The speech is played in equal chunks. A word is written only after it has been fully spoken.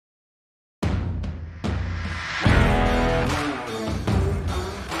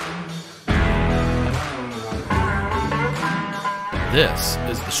This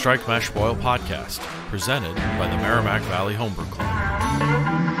is the Strike Mash Boil podcast, presented by the Merrimack Valley Homebrew Club.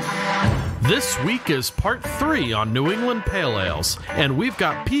 This week is part 3 on New England Pale Ales, and we've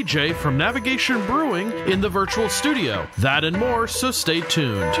got PJ from Navigation Brewing in the virtual studio. That and more, so stay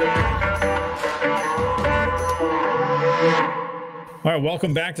tuned. All right,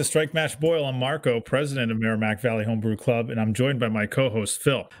 welcome back to Strike Mash Boil. I'm Marco, president of Merrimack Valley Homebrew Club, and I'm joined by my co-host,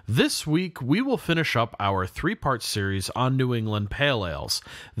 Phil. This week, we will finish up our 3-part series on New England Pale Ales.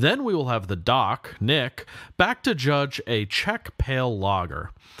 Then we will have the doc, Nick, back to judge a Czech Pale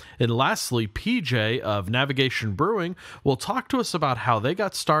Lager. And lastly, PJ of Navigation Brewing will talk to us about how they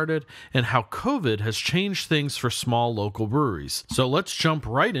got started and how COVID has changed things for small local breweries. So let's jump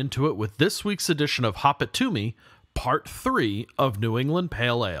right into it with this week's edition of Hop It To Me, Part 3 of New England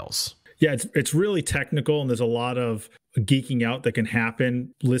Pale Ales. Yeah, it's really technical, and there's a lot of geeking out that can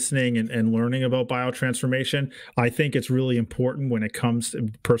happen listening and learning about biotransformation. I think it's really important when it comes to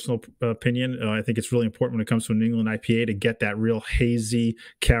personal opinion. I think it's really important when it comes to a New England IPA to get that real hazy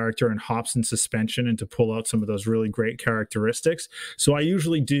character and hops in suspension and to pull out some of those really great characteristics. So I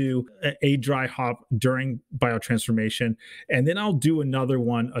usually do a dry hop during biotransformation, and then I'll do another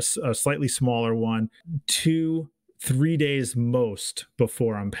one, a slightly smaller one, 2-3 days most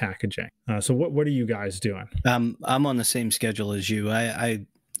before I'm packaging. So what are you guys doing? I'm on the same schedule as you.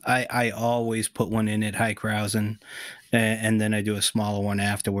 I always put one in at Heikrausen, and then I do a smaller one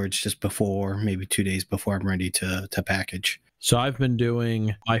afterwards, just before, maybe 2 days before I'm ready to package. So I've been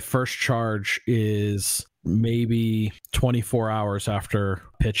doing, my first charge is maybe 24 hours after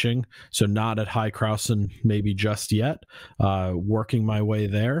pitching. So not at Heikrausen maybe just yet, working my way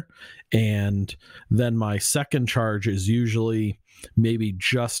there. And then my second charge is usually maybe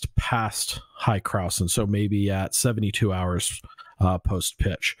just past Heikrausen. So maybe at 72 hours post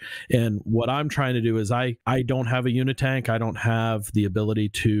pitch. And what I'm trying to do is I don't have a unitank. I don't have the ability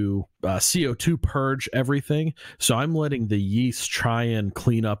to CO2 purge everything. So I'm letting the yeast try and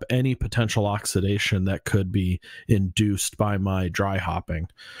clean up any potential oxidation that could be induced by my dry hopping.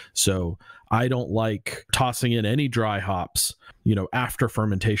 So I don't like tossing in any dry hops, after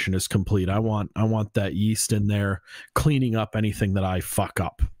fermentation is complete. I want that yeast in there cleaning up anything that I fuck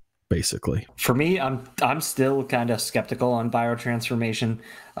up, basically. For me, I'm still kind of skeptical on biotransformation.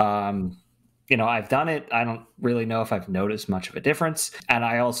 I've done it. I don't really know if I've noticed much of a difference. And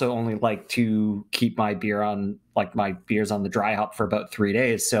I also only like to keep my beers on the dry hop for about 3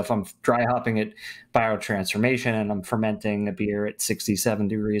 days. So if I'm dry hopping it biotransformation and I'm fermenting a beer at 67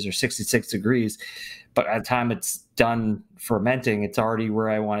 degrees or 66 degrees, but at the time it's done fermenting, it's already where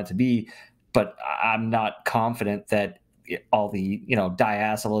I want it to be. But I'm not confident that all the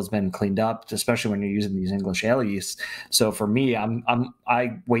diacetyl has been cleaned up, especially when you're using these English ale yeasts. So for me,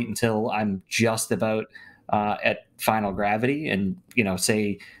 I wait until I'm just about at final gravity, and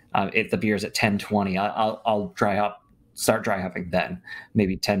say if the beer's at 10-20, I'll start dry hopping then,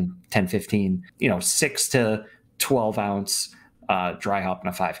 maybe 10-15, 6 to 12 ounce dry hop in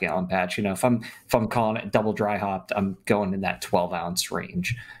a 5-gallon batch. If I'm calling it double dry hopped, I'm going in that 12 ounce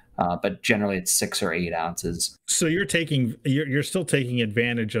range. But generally it's 6 or 8 ounces. So you're still taking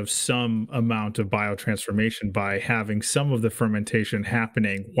advantage of some amount of biotransformation by having some of the fermentation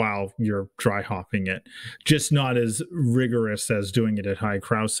happening while you're dry hopping it, just not as rigorous as doing it at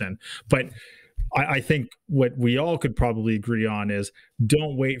Heikrausen. But I think what we all could probably agree on is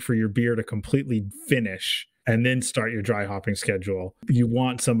don't wait for your beer to completely finish and then start your dry hopping schedule. You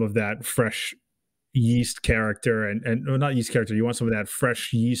want some of that fresh yeast character and not yeast character. You want some of that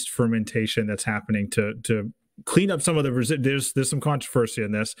fresh yeast fermentation that's happening to clean up some of the there's some controversy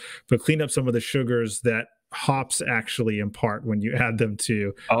in this, but clean up some of the sugars that hops actually impart when you add them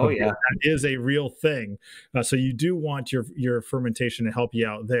to. Oh yeah, that is a real thing. So you do want your fermentation to help you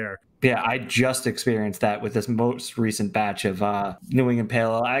out there. Yeah, I just experienced that with this most recent batch of New England Pale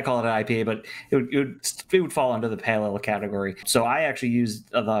Ale. I call it an IPA, but it would fall under the Pale Ale category. So I actually used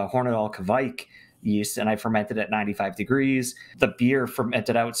the Hornedal Kvike yeast, and I fermented at 95 degrees. The beer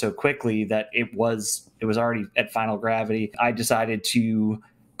fermented out so quickly that it was already at final gravity. I decided to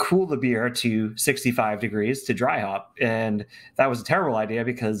cool the beer to 65 degrees to dry hop, and that was a terrible idea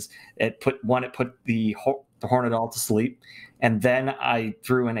because it put the Hornedal to sleep, and then I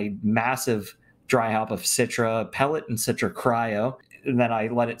threw in a massive dry hop of Citra Pellet and Citra Cryo, and then I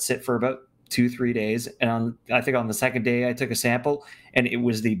let it sit for about 2-3 days. And I think on the second day I took a sample, and it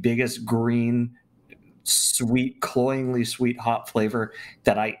was the biggest green, sweet, cloyingly sweet hop flavor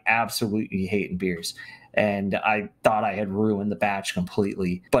that I absolutely hate in beers. And I thought I had ruined the batch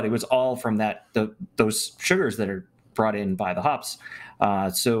completely, but it was all from those sugars that are brought in by the hops.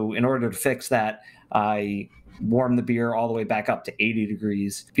 So in order to fix that, I warmed the beer all the way back up to 80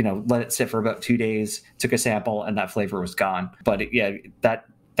 degrees, let it sit for about 2 days, took a sample, and that flavor was gone. But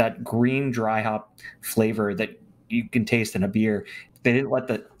that green dry hop flavor that you can taste in a beer, they didn't let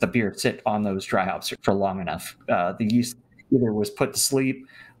the beer sit on those dry hops for long enough. The yeast either was put to sleep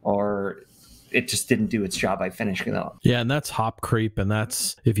or it just didn't do its job by finishing it up. Yeah, and that's hop creep, and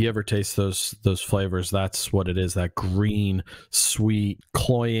that's, if you ever taste those flavors, that's what it is, that green, sweet,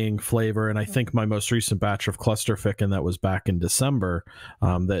 cloying flavor. And I think my most recent batch of Clusterficken that was back in December,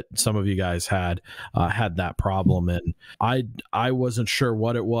 that some of you guys had that problem, and I wasn't sure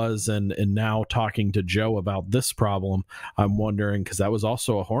what it was, and now talking to Joe about this problem, I'm wondering, because that was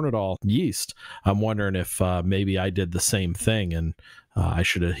also a Hornadal yeast, I'm wondering if maybe I did the same thing, and I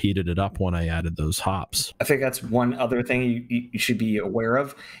should have heated it up when I added those hops. I think that's one other thing you should be aware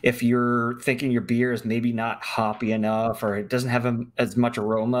of. If you're thinking your beer is maybe not hoppy enough, or it doesn't have as much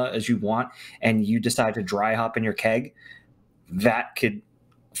aroma as you want, and you decide to dry hop in your keg, that could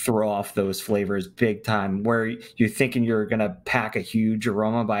throw off those flavors big time, where you're thinking you're going to pack a huge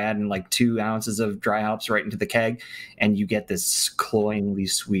aroma by adding like 2 ounces of dry hops right into the keg, and you get this cloyingly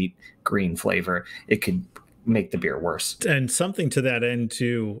sweet green flavor. It could make the beer worse. And something to that end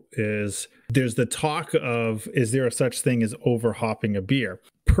too is there's the talk of, is there a such thing as over hopping a beer?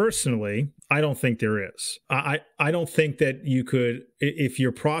 Personally, I don't think there is. I don't think that you could, if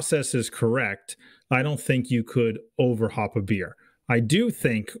your process is correct, I don't think you could over hop a beer. I do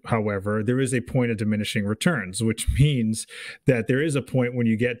think, however, there is a point of diminishing returns, which means that there is a point when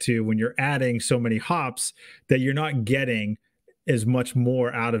you're adding so many hops that you're not getting as much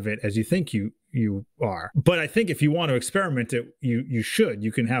more out of it as you think you are. But I think if you want to experiment it, you should.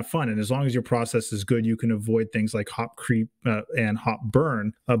 You can have fun, and as long as your process is good, you can avoid things like hop creep and hop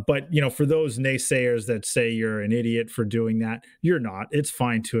burn. But for those naysayers that say you're an idiot for doing that, you're not. It's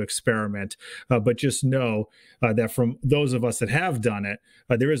fine to experiment, but just know that from those of us that have done it,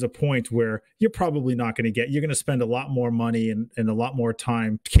 there is a point where you're probably not going to you're going to spend a lot more money and a lot more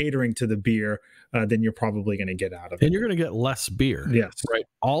time catering to the beer than you're probably going to get out of it. And you're going to get less beer. Yes. Right.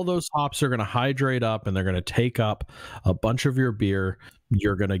 All those hops are going to hydrate up, and they're going to take up a bunch of your beer.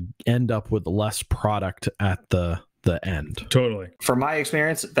 You're going to end up with less product at the end. Totally. From my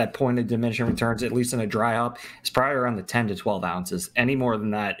experience, that point of diminishing returns, at least in a dry hop, is probably around the 10 to 12 ounces. Any more than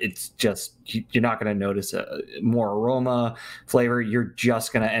that, it's just, you're not going to notice more aroma, flavor. You're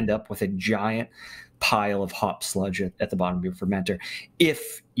just going to end up with a giant pile of hop sludge at the bottom of your fermenter.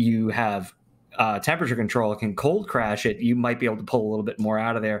 If you have temperature control, can cold crash it, you might be able to pull a little bit more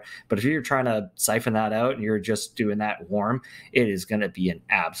out of there. But if you're trying to siphon that out and you're just doing that warm, it is going to be an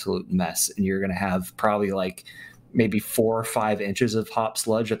absolute mess. And you're going to have probably like maybe 4 or 5 inches of hop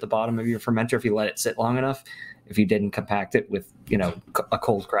sludge at the bottom of your fermenter if you let it sit long enough, if you didn't compact it with, a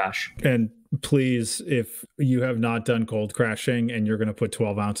cold crash. And please, if you have not done cold crashing and you're going to put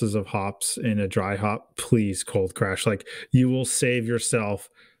 12 ounces of hops in a dry hop, please cold crash. Like, you will save yourself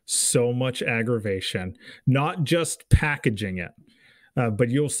so much aggravation, not just packaging it, but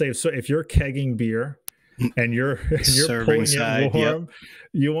you'll save. So if you're kegging beer and you're pulling it warm,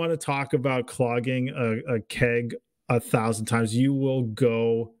 you want to talk about clogging a keg 1,000 times. You will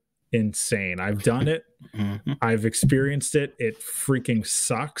go insane. I've done it. I've experienced it. It freaking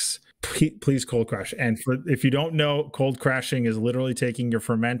sucks. Please cold crash. And if you don't know, cold crashing is literally taking your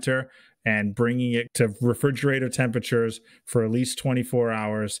fermenter and bringing it to refrigerator temperatures for at least 24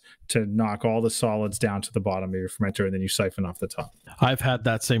 hours to knock all the solids down to the bottom of your fermenter, and then you siphon off the top. I've had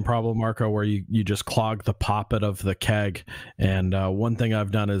that same problem, Marco, where you just clog the poppet of the keg. And one thing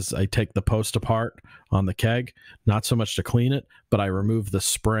I've done is I take the post apart on the keg, not so much to clean it, but I remove the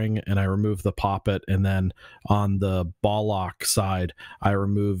spring and I remove the poppet. And then on the ball lock side, I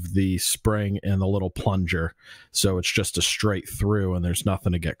remove the spring and the little plunger. So it's just a straight through and there's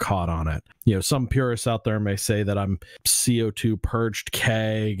nothing to get caught on it. Some purists out there may say that I'm CO2 purged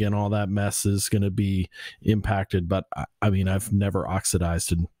keg and all that mess is going to be impacted. But I mean, I've never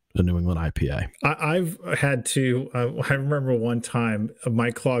oxidized in a New England IPA. I've had to, I remember one time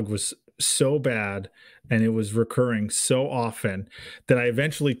my clog was so bad and it was recurring so often that I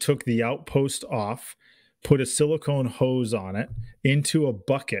eventually took the outpost off, put a silicone hose on it into a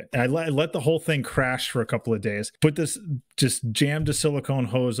bucket. I let the whole thing crash for a couple of days, just jammed a silicone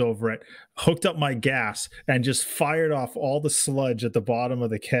hose over it, hooked up my gas, and just fired off all the sludge at the bottom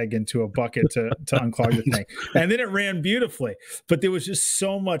of the keg into a bucket to unclog the thing. And then it ran beautifully. But there was just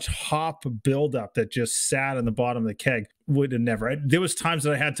so much hop buildup that just sat on the bottom of the keg. Would have never. There was times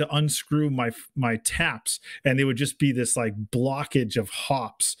that I had to unscrew my taps, and there would just be this like blockage of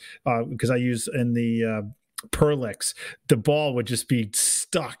hops because I use in the Perlix, the ball would just be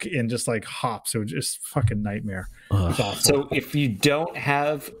stuck in just like hops. It was just fucking nightmare. So if you don't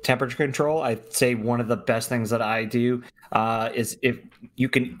have temperature control, I'd say one of the best things that I do is if you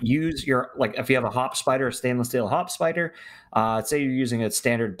can use your, like if you have a hop spider, a stainless steel hop spider, say you're using a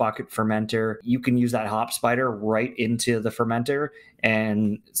standard bucket fermenter, you can use that hop spider right into the fermenter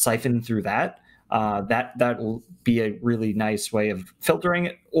and siphon through that. That will be a really nice way of filtering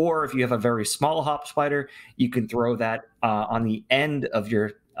it. Or if you have a very small hop spider, you can throw that on the end of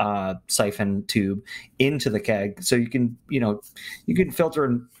your siphon tube into the keg. So you can filter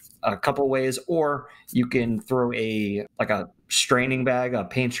in a couple ways, or you can throw a straining bag, a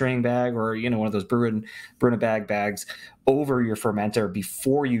paint straining bag, or one of those Brewing bags over your fermenter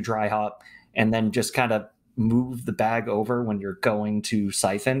before you dry hop, and then just kind of move the bag over when you're going to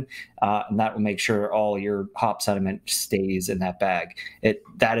siphon, and that will make sure all your hop sediment stays in that bag.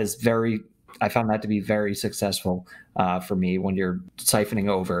 I found that to be very successful for me when you're siphoning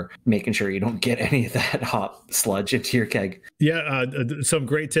over, making sure you don't get any of that hop sludge into your keg. Yeah, some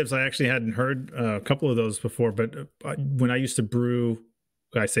great tips. I actually hadn't heard a couple of those before, but when I used to brew,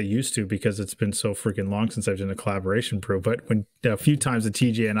 I say used to because it's been so freaking long since I've done a collaboration brew, but when a few times that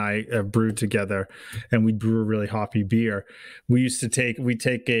TJ and I have brewed together and we'd brew a really hoppy beer, we take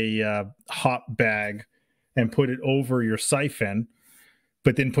a hop bag and put it over your siphon,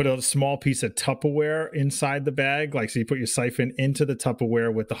 but then put a small piece of Tupperware inside the bag. So you put your siphon into the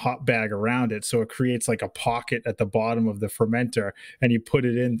Tupperware with the hop bag around it. So it creates like a pocket at the bottom of the fermenter, and you put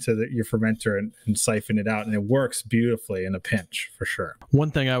it into your fermenter and siphon it out. And it works beautifully in a pinch for sure.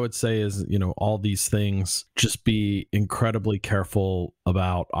 One thing I would say is, all these things, just be incredibly careful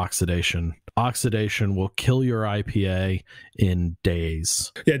about oxidation. Oxidation will kill your IPA in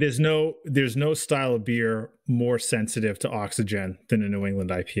days. Yeah, there's no style of beer more sensitive to oxygen than a New England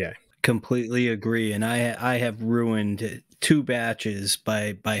IPA. Completely agree, and I have ruined 2 batches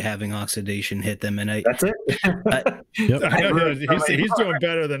by having oxidation hit them, and that's it. Yep. He's doing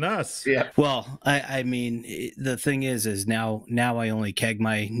better than us. Yeah. Well, I mean, the thing is now I only keg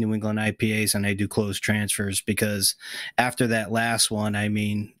my New England IPAs and I do closed transfers, because after that last one, I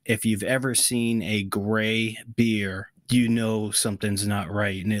mean, if you've ever seen a gray beer, something's not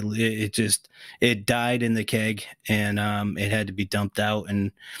right, and it died in the keg, and it had to be dumped out.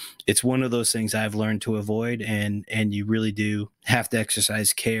 And it's one of those things I've learned to avoid, and you really do have to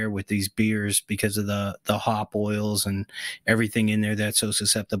exercise care with these beers because of the hop oils and everything in there that's so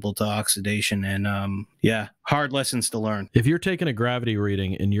susceptible to oxidation. And hard lessons to learn. If you're taking a gravity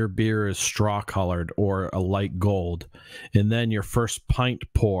reading and your beer is straw colored or a light gold, and then your first pint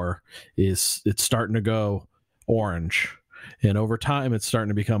pour it's starting to go orange, and over time it's starting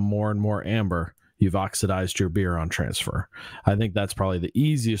to become more and more amber, you've oxidized your beer on transfer. I think that's probably the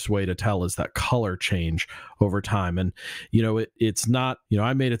easiest way to tell, is that color change over time. And it's not,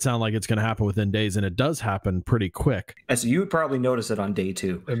 I made it sound like it's going to happen within days, and it does happen pretty quick. So you would probably notice it on day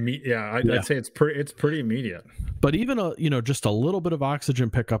 2. I'd say it's pretty immediate. But even just a little bit of oxygen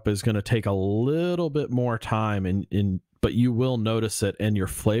pickup is going to take a little bit more time, but you will notice it, and your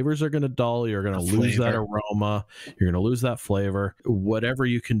flavors are going to dull. You're going to lose that aroma. You're going to lose that flavor. Whatever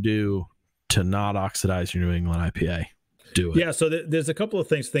you can do to not oxidize your New England IPA, do it. Yeah, so there's a couple of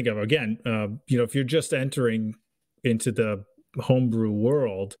things to think of. Again, if you're just entering into the homebrew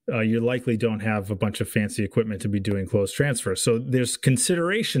world, you likely don't have a bunch of fancy equipment to be doing closed transfer. So there's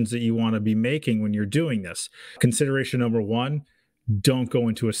considerations that you want to be making when you're doing this. Consideration number 1, don't go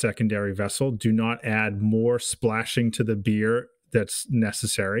into a secondary vessel. Do not add more splashing to the beer that's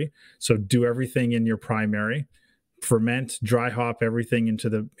necessary. So do everything in your primary. Ferment, dry hop everything into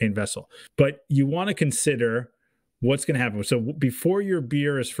the main vessel. But you want to consider what's going to happen. So before your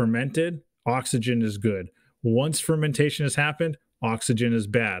beer is fermented, oxygen is good. Once fermentation has happened, oxygen is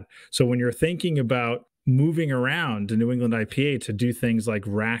bad. So when you're thinking about moving around a New England IPA to do things like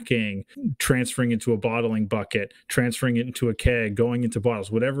racking, transferring into a bottling bucket, transferring it into a keg, going into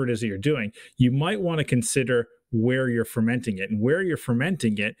bottles, whatever it is that you're doing, you might want to consider where you're fermenting it. And where you're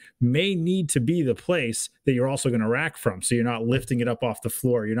fermenting it may need to be the place that you're also going to rack from. So you're not lifting it up off the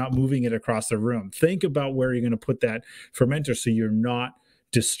floor. You're not moving it across the room. Think about where you're going to put that fermenter so you're not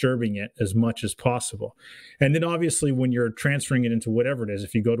disturbing it as much as possible. And then obviously when you're transferring it into whatever it is,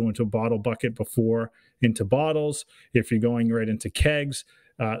 if you go into a bottle bucket before into bottles, if you're going right into kegs,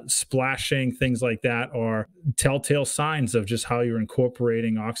 splashing, things like that are telltale signs of just how you're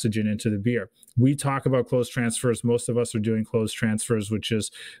incorporating oxygen into the beer. We talk about closed transfers. Most of us are doing closed transfers, which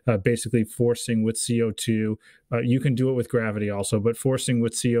is basically forcing with CO2. You can do it with gravity also, but forcing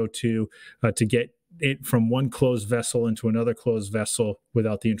with CO2 to get it from one closed vessel into another closed vessel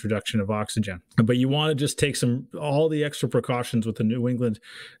without the introduction of oxygen. But you want to just take all the extra precautions with the New England,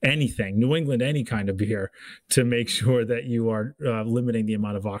 any kind of beer, to make sure that you are limiting the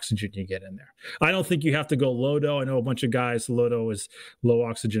amount of oxygen you get in there. I don't think you have to go low-do. I know a bunch of guys, low-do is low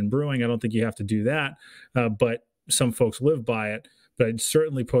oxygen brewing. I don't think you have to do that, but some folks live by it. But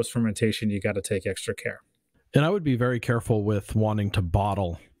certainly post-fermentation, you got to take extra care. And I would be very careful with wanting to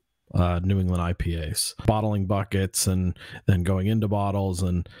bottle New England IPAs, bottling buckets and then going into bottles.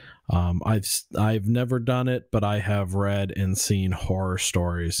 And I've never done it, but I have read and seen horror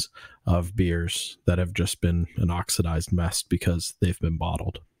stories of beers that have just been an oxidized mess because they've been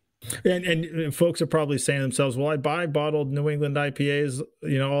bottled. And folks are probably saying to themselves, well, I buy bottled New England IPAs,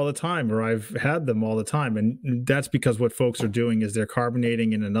 all the time, or I've had them all the time. And that's because what folks are doing is they're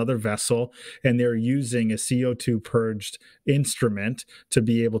carbonating in another vessel, and they're using a CO2 purged instrument to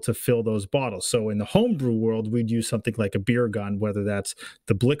be able to fill those bottles. So in the homebrew world, we'd use something like a beer gun, whether that's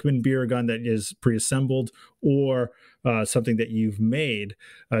the Blickman beer gun that is pre-assembled or something that you've made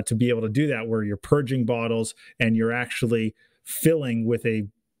to be able to do that, where you're purging bottles and you're actually filling with a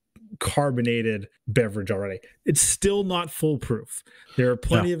carbonated beverage already. It's still not foolproof. There are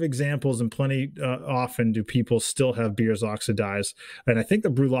plenty of examples, and plenty often do people still have beers oxidized. And I think the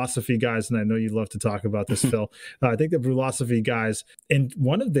Brewlosophy guys, and I know you'd love to talk about this, Phil, I think the Brewlosophy guys, in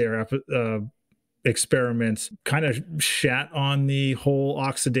one of their experiments, kind of shat on the whole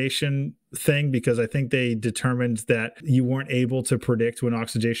oxidation thing, because I think they determined that you weren't able to predict when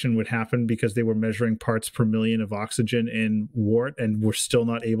oxidation would happen because they were measuring parts per million of oxygen in wort and were still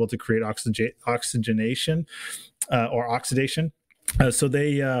not able to create oxygenation or oxidation. So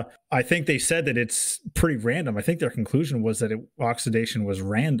they, I think they said that it's pretty random. I think their conclusion was that oxidation was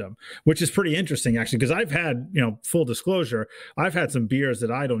random, which is pretty interesting, actually, because I've had, full disclosure, I've had some beers that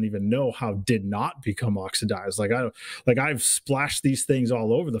I don't even know how did not become oxidized. I've splashed these things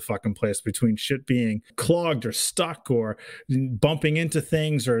all over the fucking place between shit being clogged or stuck or bumping into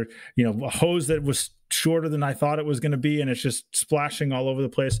things, or, a hose that was shorter than I thought it was going to be, and it's just splashing all over the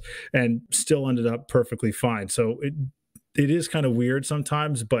place, and still ended up perfectly fine. So it is kind of weird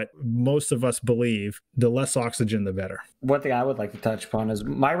sometimes, but most of us believe the less oxygen, the better. One thing I would like to touch upon is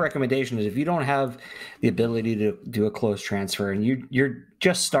my recommendation is if you don't have the ability to do a close transfer and you're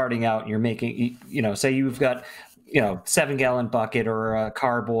just starting out and you're making, say you've got, 7-gallon bucket or a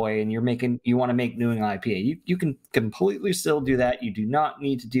carboy and you want to make New England IPA, you can completely still do that. You do not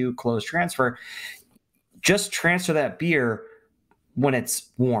need to do close transfer. Just transfer that beer when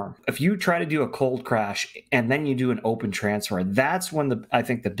it's warm. If you try to do a cold crash and then you do an open transfer, that's when I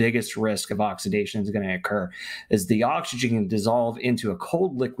think the biggest risk of oxidation is going to occur, is the oxygen can dissolve into a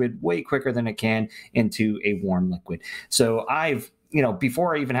cold liquid way quicker than it can into a warm liquid. So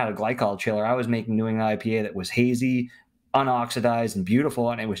before I even had a glycol chiller, I was making New England IPA that was hazy, unoxidized, and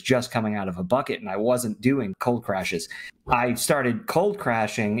beautiful, and it was just coming out of a bucket, and I wasn't doing cold crashes. I started cold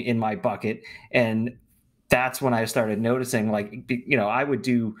crashing in my bucket, and that's when I started noticing, I would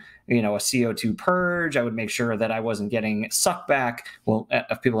do, a CO2 purge. I would make sure that I wasn't getting suckback. Well,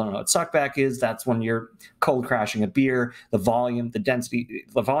 if people don't know what suckback is, that's when you're cold crashing a beer. The volume, the density,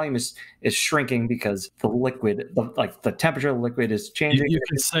 the volume is shrinking because the liquid, the temperature of the liquid is changing. You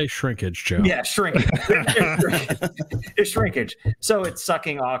can say shrinkage, Joe. Yeah, shrinkage. It's shrinkage. So it's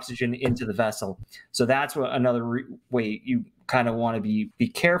sucking oxygen into the vessel. So that's another way you kind of want to be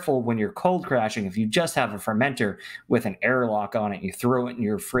careful when you're cold crashing. If you just have a fermenter with an airlock on it, you throw it in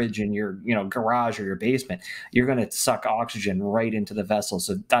your fridge in your garage or your basement, you're going to suck oxygen right into the vessel.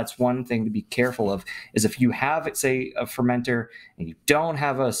 So that's one thing to be careful of, is if you have, say, a fermenter and you don't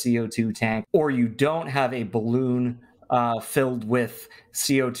have a CO2 tank, or you don't have a balloon filled with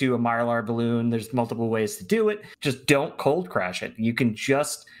CO2, a Mylar balloon, there's multiple ways to do it. Just don't cold crash it. You can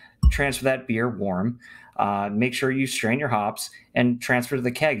just transfer that beer warm. Make sure you strain your hops and transfer to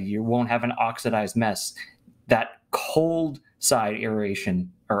the keg. You won't have an oxidized mess. That cold side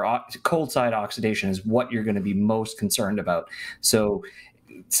aeration or cold side oxidation is what you're going to be most concerned about. So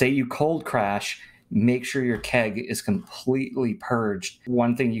say you cold crash, make sure your keg is completely purged.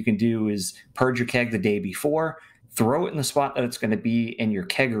 One thing you can do is purge your keg the day before, throw it in the spot that it's going to be in your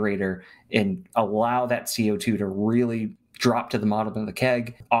kegerator, and allow that CO2 to really drop to the bottom of the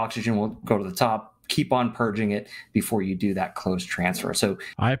keg. Oxygen will go to the top. Keep on purging it before you do that close transfer. So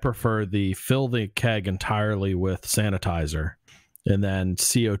I prefer fill the keg entirely with sanitizer and then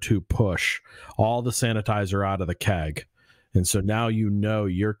CO2 push all the sanitizer out of the keg. And so now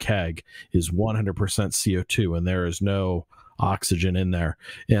your keg is 100% CO2 and there is no oxygen in there.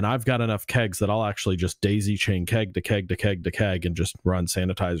 And I've got enough kegs that I'll actually just daisy chain keg to keg to keg to keg and just run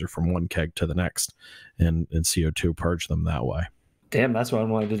sanitizer from one keg to the next and CO2 purge them that way. Damn, that's one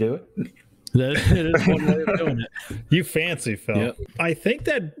way to do it. That is one way of doing it. You fancy, Phil. Yep. I think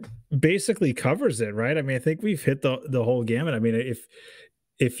that basically covers it, right? I mean, I think we've hit the whole gamut. I mean,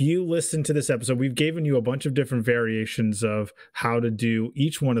 if you listen to this episode, we've given you a bunch of different variations of how to do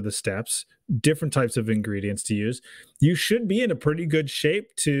each one of the steps, different types of ingredients to use. You should be in a pretty good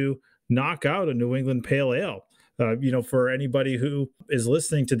shape to knock out a New England Pale Ale. For anybody who is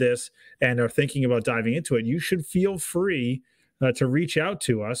listening to this and are thinking about diving into it, you should feel free to reach out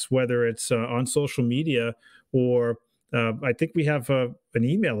to us, whether it's on social media or I think we have an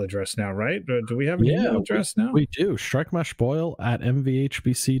email address now, right? Do we have an email address now? We do.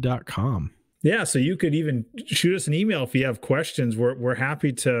 strikemeshboil@mvhbc.com. Yeah, so you could even shoot us an email if you have questions. We're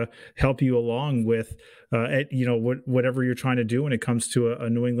happy to help you along with whatever you're trying to do when it comes to a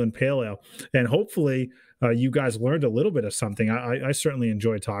New England Pale Ale. And hopefully you guys learned a little bit of something. I certainly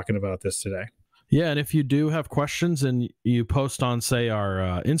enjoyed talking about this today. Yeah, and if you do have questions and you post on, say,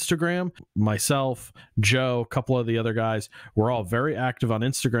 our Instagram, myself, Joe, a couple of the other guys, we're all very active on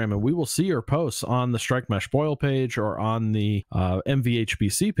Instagram, and we will see your posts on the Strike Mesh Boil page or on the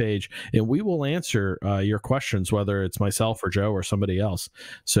MVHBC page, and we will answer your questions, whether it's myself or Joe or somebody else.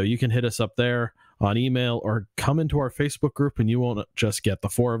 So you can hit us up there on email or come into our Facebook group, and you won't just get the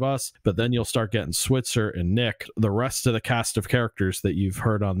four of us, but then you'll start getting Switzer and Nick, the rest of the cast of characters that you've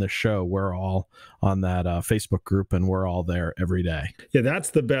heard on this show. We're all on that Facebook group, and we're all there every day. Yeah, that's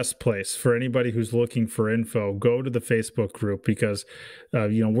the best place for anybody who's looking for info. Go to the Facebook group because,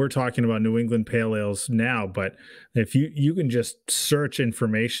 we're talking about New England Pale Ales now, but if you can just search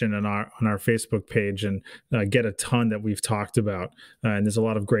information on our Facebook page and get a ton that we've talked about, and there's a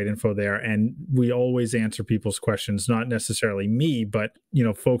lot of great info there. And we always answer people's questions, not necessarily me, but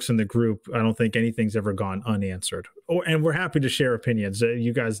folks in the group. I don't think anything's ever gone unanswered. And we're happy to share opinions.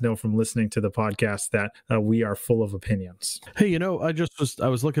 You guys know from listening to the podcast that we are full of opinions. Hey, I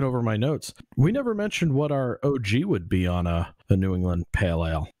was looking over my notes. We never mentioned what our OG would be on a New England Pale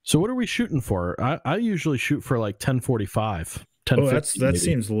Ale. So what are we shooting for? I usually shoot for like 1045. That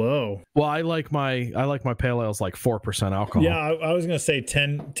seems low. Well, I like my pale ales like 4% alcohol. Yeah, I was gonna say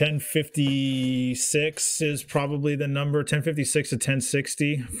 1056 is probably the number. 1056 to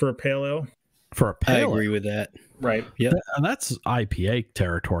 1060 for a pale ale. For a pale ale. I agree with that. Right. Yeah. And that's IPA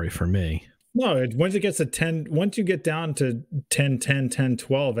territory for me. No, once it gets to 10, once you get down to 10, 10, 10,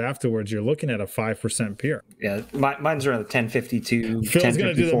 12 afterwards, you're looking at a 5% beer. Yeah, mine's around 1052. Phil's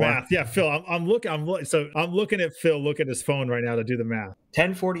going to do the math. Yeah, Phil, I'm looking at Phil look at his phone right now to do the math.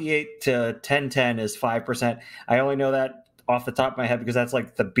 1048 to 1010 is 5%. I only know that off the top of my head because that's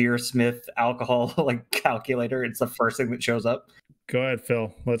like the Beersmith alcohol calculator. It's the first thing that shows up. Go ahead,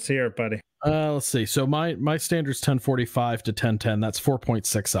 Phil. Let's hear it, buddy. Let's see. So my standard's 1045 to 1010. That's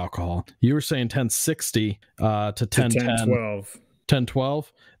 4.6 alcohol. You were saying 1060 to 1010. 1012.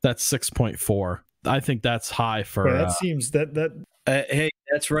 1012. That's 6.4. I think that's high for. Well, that seems that. Hey,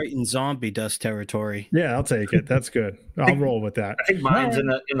 that's right in zombie dust territory. Yeah, I'll take it. That's good. I'll roll with that. I think mine's in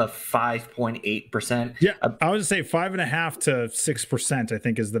the 5.8%. Yeah, I would say 5.5 to 6%. I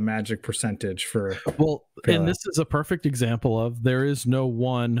think is the magic percentage for. Well, and this is a perfect example of there is no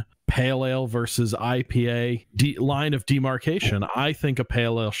one pale ale versus IPA line of demarcation. I think a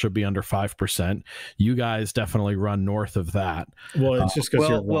pale ale should be under 5%. You guys definitely run north of that. Well, it's just because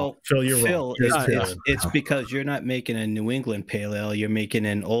you're wrong. Phil, you're wrong. It's because you're not making a New England pale ale. You're making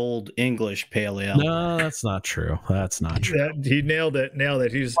an old English pale ale. No, that's not true. That's not true. He nailed it.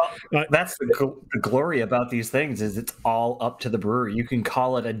 He's that's the glory about these things is it's all up to the brewery. You can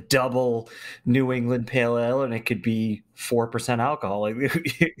call it a double New England pale ale and it could be 4% alcohol.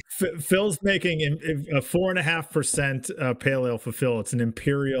 Phil's making a 4.5% pale ale for Phil. It's an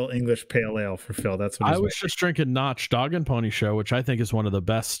Imperial English pale ale for Phil. That's what I was just drinking Notch Dog and Pony Show, which I think is one of the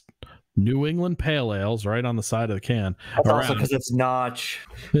best New England pale ales, right on the side of the can. That's also because it's Notch.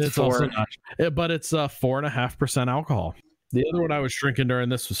 It's also Notch, but it's 4.5% alcohol. The other one I was drinking during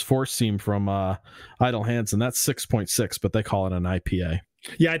this was Four Seam from Idle Hands, and that's 6.6, but they call it an IPA.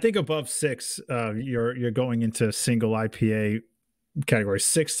 Yeah, I think above 6, you're going into single IPA category.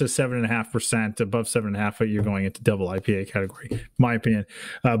 6 to 7.5%. Above 7.5%, you're going into double IPA category. My opinion.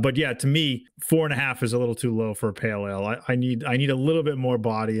 But yeah, to me, 4.5 is a little too low for a pale ale. I need a little bit more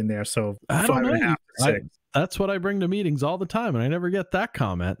body in there. So 5.5 to 6. That's what I bring to meetings all the time, and I never get that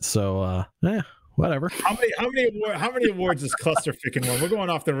comment. So whatever. How many awards is Cluster Fickin won? We're going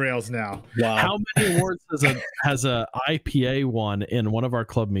off the rails now. Wow. How many awards has a IPA won in one of our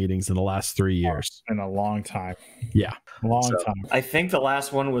club meetings in the last 3 years? In a long time. Yeah, Long time. I think the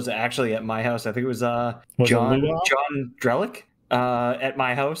last one was actually at my house. I think it was John Drellick at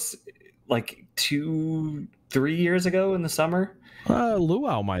my house like 2-3 years ago in the summer.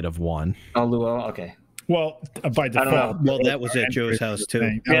 Luau might have won. Oh, Luau. Okay. Well, by default. Well, that was at Joe's house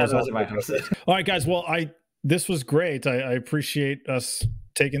too. That was at my house. All right, guys. Well, this was great. I appreciate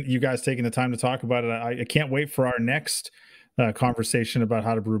you guys taking the time to talk about it. I can't wait for our next conversation about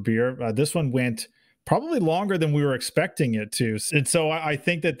how to brew beer. This one went probably longer than we were expecting it to, and so I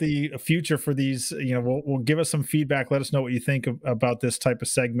think that the future for these, will give us some feedback. Let us know what you think about this type of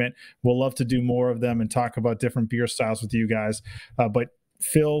segment. We'll love to do more of them and talk about different beer styles with you guys. But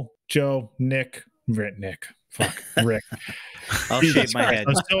Phil, Joe, Rick. I'll shave my head.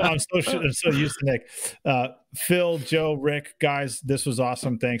 I'm so used to Nick. Phil, Joe, Rick, guys, this was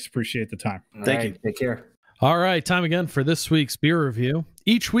awesome. Thanks. Appreciate the time. Thank you. Take care. All right, time again for this week's beer review.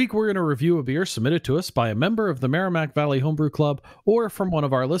 Each week, we're going to review a beer submitted to us by a member of the Merrimack Valley Homebrew Club or from one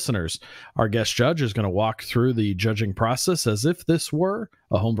of our listeners. Our guest judge is going to walk through the judging process as if this were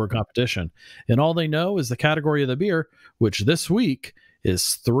a homebrew competition. And all they know is the category of the beer, which this week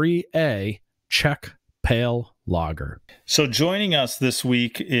is 3A Czech Pale Lager. So joining us this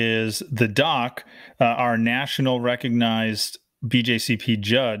week is the Doc, our national recognized BJCP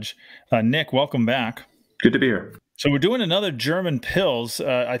judge. Nick, welcome back. Good to be here. So we're doing another German Pils.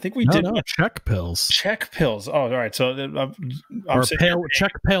 I think we did Czech Pils. Czech Pils. Oh, all right. So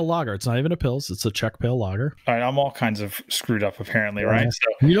Czech Pale Lager. It's not even a Pils. It's a Czech Pale Lager. All right. I'm all kinds of screwed up, apparently, right?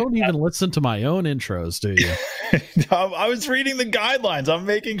 So, you don't even listen to my own intros, do you? I was reading the guidelines. I'm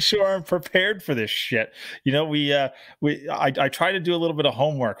making sure I'm prepared for this shit. I try to do a little bit of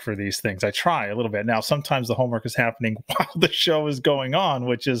homework for these things. I try a little bit. Now, sometimes the homework is happening while the show is going on,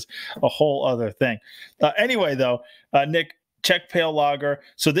 which is a whole other thing. Anyway, though, Nick, Czech Pale Lager.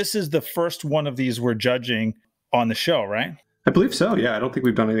 So this is the first one of these we're judging on the show, right? I believe so. Yeah, I don't think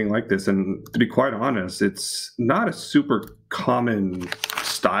we've done anything like this. And to be quite honest, it's not a super common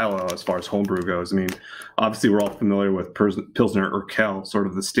style as far as homebrew goes. I mean, obviously we're all familiar with Pilsner Urquell, sort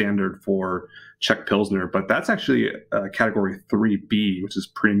of the standard for Czech Pilsner, but that's actually category 3B, which is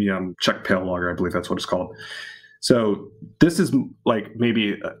premium Czech Pale Lager. I believe that's what it's called. So this is like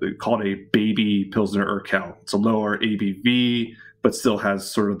maybe called a baby Pilsner Urquell. It's a lower ABV, but still has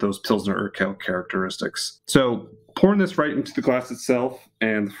sort of those Pilsner Urquell characteristics. So pouring this right into the glass itself,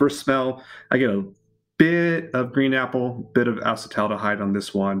 and the first smell, I get a bit of green apple, bit of acetaldehyde on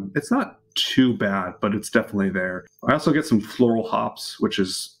this one. It's not too bad, but it's definitely there. I also get some floral hops, which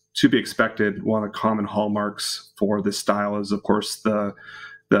is to be expected. One of the common hallmarks for this style is, of course, the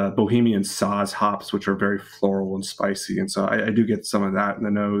Bohemian Saaz hops, which are very floral and spicy. And so I do get some of that in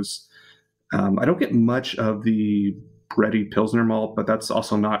the nose. I don't get much of the bready Pilsner malt, but that's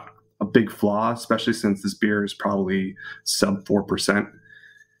also not a big flaw, especially since this beer is probably sub 4%.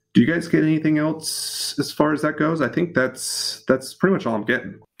 Do you guys get anything else as far as that goes? I think that's pretty much all I'm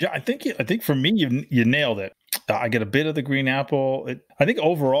getting. Yeah, I think for me, you nailed it. I get a bit of the green apple. I think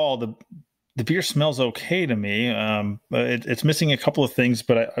overall the beer smells okay to me. It's missing a couple of things,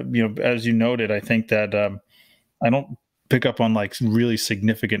 but as you noted, I think that I don't pick up on like really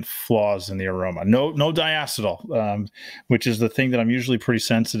significant flaws in the aroma. No diacetyl, which is the thing that I'm usually pretty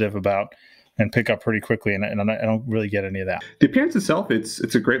sensitive about and pick up pretty quickly, and I don't really get any of that. The appearance itself, it's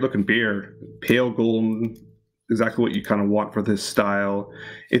a great looking beer, pale golden, exactly what you kind of want for this style.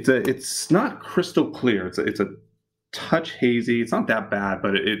 It's not crystal clear. It's a touch hazy. It's not that bad,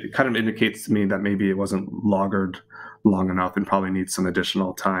 but it kind of indicates to me that maybe it wasn't lagered long enough and probably needs some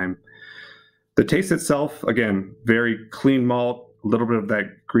additional time. The taste itself, again, very clean malt, a little bit of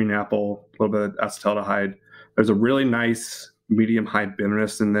that green apple, a little bit of acetaldehyde. There's a really nice medium high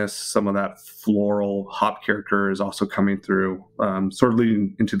bitterness in this. Some of that floral hop character is also coming through, sort of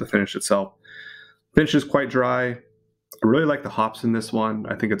leading into the finish itself. Finish is quite dry. I really like the hops in this one.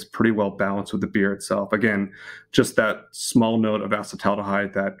 I think it's pretty well balanced with the beer itself. Again, just that small note of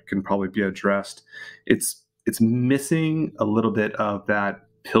acetaldehyde that can probably be addressed. It's missing a little bit of that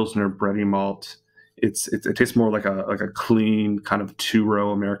Pilsner bready malt. It tastes more like a clean kind of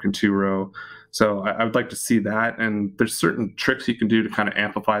two-row, American two-row. So I would like to see that. And there's certain tricks you can do to kind of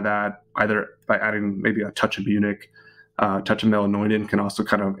amplify that, either by adding maybe a touch of Munich, touch of Melanoidin can also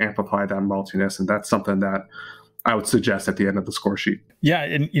kind of amplify that maltiness. And that's something that I would suggest at the end of the score sheet. Yeah,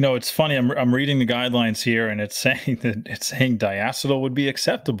 and it's funny. I'm reading the guidelines here, and it's saying diacetyl would be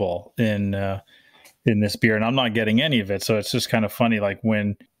acceptable in in this beer, and I'm not getting any of it. So it's just kind of funny, like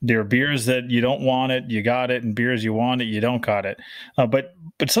when there are beers that you don't want it, you got it, and beers you want it, you don't got it. But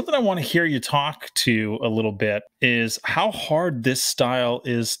something I want to hear you talk to a little bit is how hard this style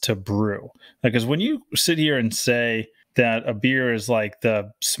is to brew. Because when you sit here and say that a beer is like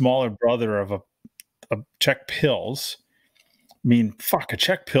the smaller brother of a Czech Pils, I mean, fuck, a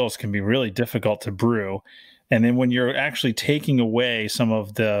Czech Pils can be really difficult to brew. And then when you're actually taking away some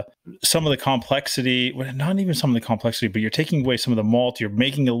of the complexity, well, not even some of the complexity, but you're taking away some of the malt, you're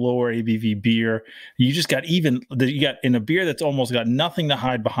making a lower ABV beer. You just got you got in a beer that's almost got nothing to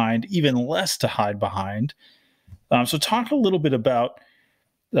hide behind, even less to hide behind. So talk a little bit about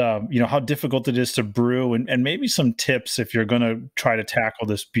how difficult it is to brew, and maybe some tips if you're going to try to tackle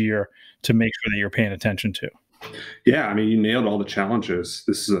this beer to make sure that you're paying attention to. Yeah, I mean, you nailed all the challenges.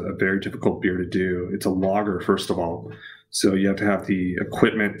 This is a very difficult beer to do. It's a lager, first of all. So you have to have the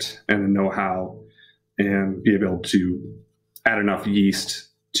equipment and the know-how and be able to add enough yeast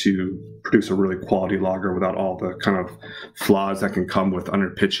to produce a really quality lager without all the kind of flaws that can come with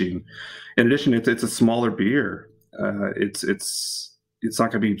underpitching. In addition, it's a smaller beer. It's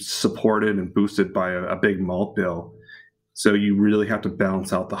not going to be supported and boosted by a big malt bill. So you really have to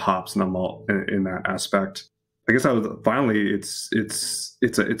balance out the hops and the malt in that aspect. I guess it's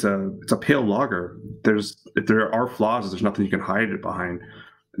a pale lager. If there are flaws, there's nothing you can hide it behind.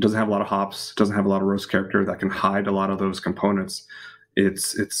 It doesn't have a lot of hops. It doesn't have a lot of roast character that can hide a lot of those components.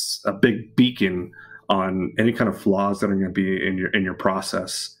 It's a big beacon on any kind of flaws that are going to be in your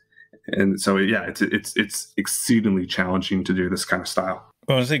process. And so, yeah, it's exceedingly challenging to do this kind of style.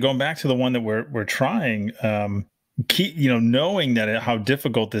 Well, I was say, going back to the one that we're trying, knowing that how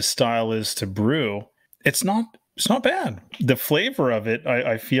difficult this style is to brew, it's not bad. The flavor of it,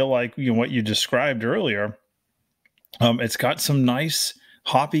 I feel like what you described earlier. It's got some nice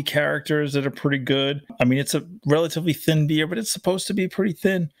hoppy characters that are pretty good. I mean, it's a relatively thin beer, but it's supposed to be pretty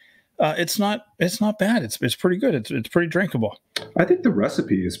thin. It's not bad. It's pretty good. It's pretty drinkable. I think the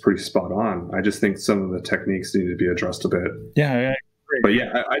recipe is pretty spot on. I just think some of the techniques need to be addressed a bit. Yeah. But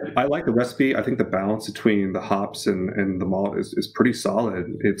yeah, I like the recipe. I think the balance between the hops and the malt is pretty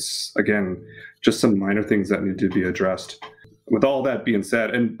solid. It's, again, just some minor things that need to be addressed. With all that being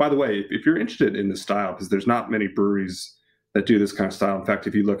said, and by the way, if you're interested in this style, because there's not many breweries that do this kind of style. In fact,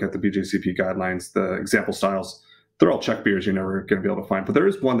 if you look at the BJCP guidelines, the example styles, they're all Czech beers you're never going to be able to find. But there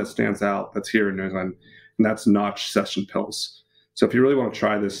is one that stands out that's here in New England, and that's Notch Session Pils. So if you really want to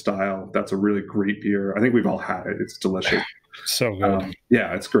try this style, that's a really great beer. I think we've all had it. It's delicious. So good.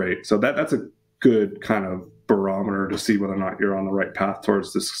 Yeah, it's great. So that's a good kind of barometer to see whether or not you're on the right path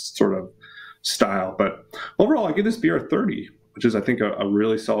towards this sort of style. But overall, I give this beer a 30, which is, I think, a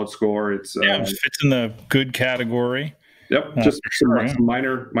really solid score. It fits in the good category. Yep, just some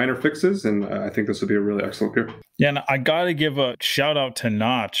minor fixes, and I think this would be a really excellent beer. Yeah, and I got to give a shout out to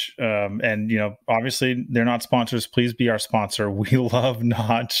Notch, and obviously they're not sponsors. Please be our sponsor. We love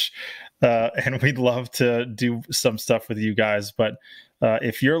Notch, and we'd love to do some stuff with you guys. But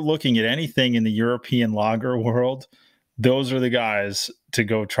if you're looking at anything in the European lager world, those are the guys to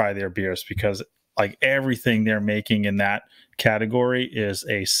go try their beers, because like everything they're making in that category is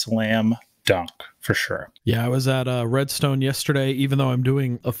a slam dunk for sure. Yeah, I was at Redstone yesterday. Even though I'm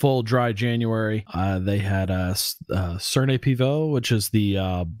doing a full dry January, they had a Cerne Pivot, which is the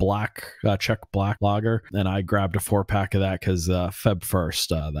Czech black lager, and I grabbed a 4-pack of that because Feb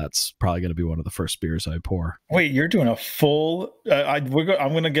 1st, that's probably going to be one of the first beers I pour. Wait, you're doing a full? I'm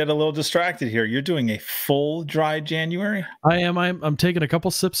going to get a little distracted here. You're doing a full dry January? I am. I'm taking a couple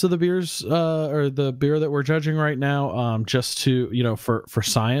sips of the beers, or the beer that we're judging right now, just to for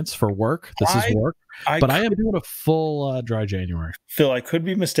science, for work. This is work. I am doing a full dry January. Phil, I could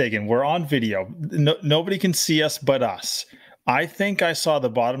be mistaken. We're on video. Nobody can see us but us. I think I saw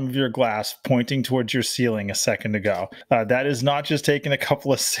the bottom of your glass pointing towards your ceiling a second ago. That is not just taking a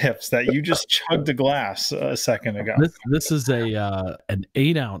couple of sips. That you just chugged a glass a second ago. This is an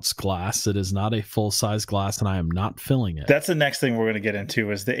 8-ounce glass. It is not a full-size glass, and I am not filling it. That's the next thing we're going to get into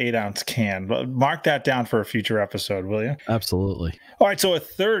is the 8-ounce can. But mark that down for a future episode, will you? Absolutely. All right, so a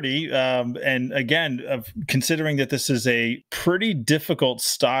 30, and again, considering that this is a pretty difficult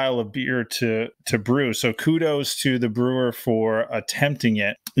style of beer to brew, so kudos to the brewer for for attempting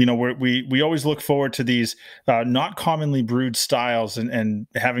it. You know, we always look forward to these not commonly brewed styles and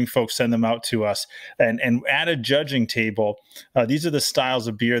having folks send them out to us. And at a judging table, these are the styles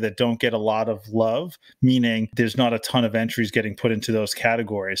of beer that don't get a lot of love, meaning there's not a ton of entries getting put into those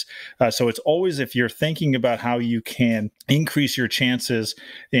categories. So it's always, if you're thinking about how you can increase your chances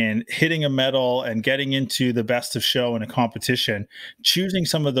in hitting a medal and getting into the best of show in a competition, choosing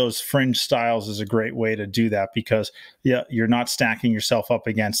some of those fringe styles is a great way to do that, because you're not stacking yourself up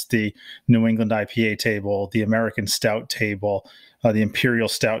against the New England IPA table, the American Stout table, the Imperial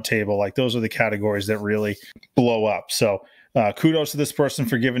Stout table. Like, those are the categories that really blow up. So kudos to this person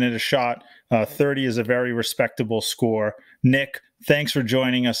for giving it a shot. 30 is a very respectable score. Nick, thanks for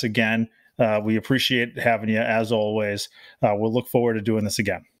joining us again. We appreciate having you as always. We'll look forward to doing this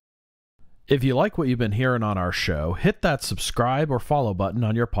again. If you like what you've been hearing on our show, hit that subscribe or follow button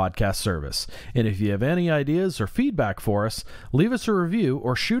on your podcast service. And if you have any ideas or feedback for us, leave us a review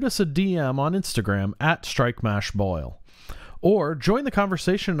or shoot us a DM on Instagram at StrikeMashBoil. Or join the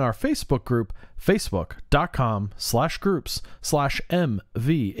conversation in our Facebook group,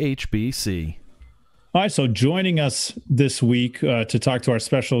 facebook.com/groups/MVHBC. All right, so joining us this week to talk to our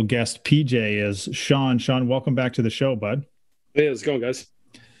special guest, PJ, is Sean. Sean, welcome back to the show, bud. Hey, how's it going, guys?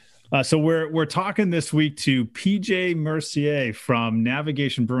 So we're talking this week to PJ Mercier from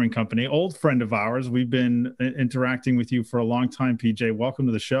Navigation Brewing Company, old friend of ours. We've been interacting with you for a long time, PJ. Welcome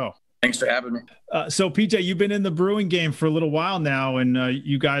to the show. Thanks for having me. So PJ, you've been in the brewing game for a little while now, and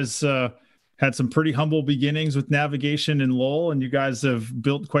you guys had some pretty humble beginnings with Navigation in Lowell, and you guys have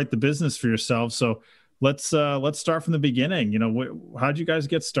built quite the business for yourselves. So let's start from the beginning. You know, how'd you guys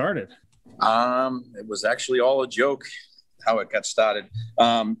get started? It was actually all a joke how it got started.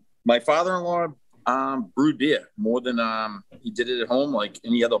 My father-in-law brewed beer more than he did it at home like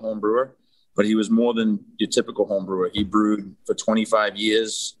any other home brewer, but he was more than your typical home brewer. He brewed for 25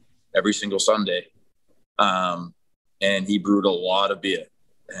 years every single Sunday, and he brewed a lot of beer.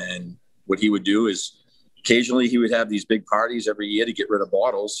 And what he would do is occasionally he would have these big parties every year to get rid of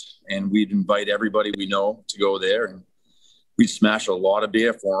bottles, and we'd invite everybody we know to go there, and we'd smash a lot of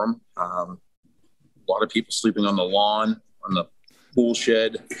beer for him. A lot of people sleeping on the lawn, on the pool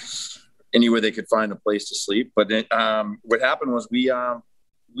shed, anywhere they could find a place to sleep. But what happened was we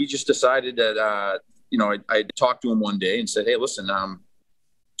just decided that I talked to him one day and said, "Hey, listen,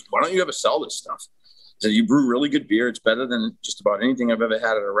 why don't you ever sell this stuff? So you brew really good beer. It's better than just about anything I've ever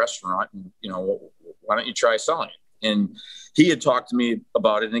had at a restaurant. And, why don't you try selling it?" And he had talked to me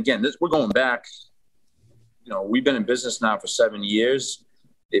about it. And again, we're going back. We've been in business now for 7 years.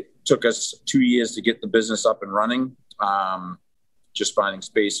 It took us 2 years to get the business up and running. Just finding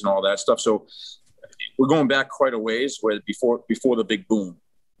space and all that stuff. So we're going back quite a ways where before the big boom.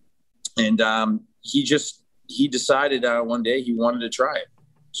 And he decided one day he wanted to try it.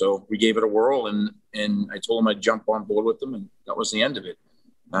 So we gave it a whirl, and I told him I'd jump on board with him, and that was the end of it.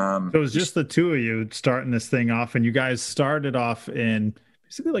 So it was just the two of you starting this thing off, and you guys started off in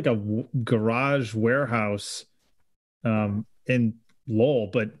basically like a garage warehouse in Lowell,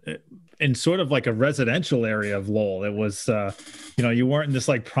 but in sort of like a residential area of Lowell. It was, you weren't in this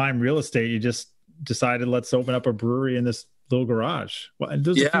like prime real estate. You just decided, let's open up a brewery in this little garage. Well, and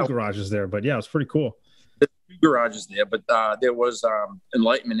there's a few garages there, but yeah, it was pretty cool. There's a few garages there, but there was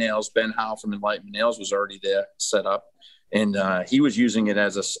Enlightenment Ales. Ben Howe from Enlightenment Ales was already there set up. And he was using it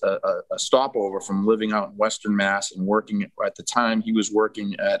as a stopover from living out in Western Mass and working at the time. He was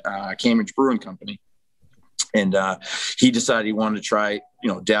working at Cambridge Brewing Company. And he decided he wanted to try,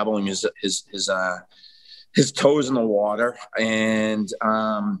 dabbling his toes in the water, and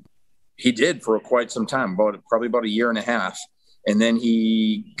he did for quite some time, probably about a year and a half. And then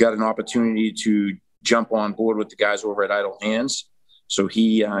he got an opportunity to jump on board with the guys over at Idle Hands. So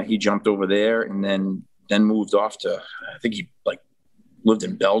he jumped over there, and then moved off to, I think he lived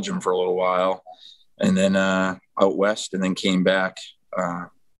in Belgium for a little while, and then out west, and then came back. So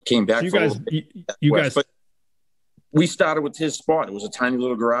you guys. But we started with his spot. It was a tiny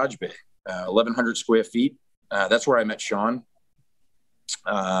little garage bay, 1,100 square feet. That's where I met Sean.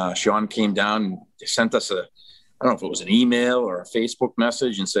 Sean came down and sent us I don't know if it was an email or a Facebook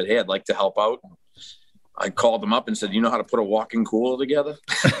message, and said, "Hey, I'd like to help out." I called him up and said, "You know how to put a walk-in cooler together?"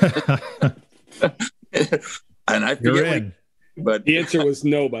 And I forget, but the answer was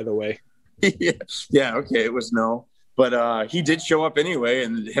no, by the way. Yeah. Okay. It was no, but he did show up anyway.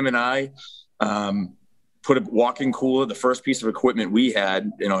 And him and I put a walk-in cooler, the first piece of equipment we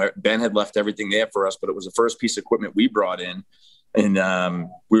had, Ben had left everything there for us, but it was the first piece of equipment we brought in. And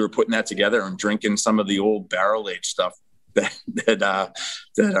we were putting that together and drinking some of the old barrel aged stuff that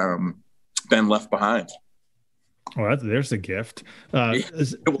Ben left behind. Well, there's a gift.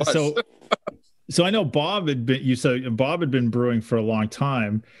 It was. So I know Bob had been. You said Bob had been brewing for a long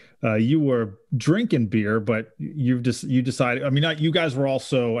time. You were drinking beer, but you decided. I mean, you guys were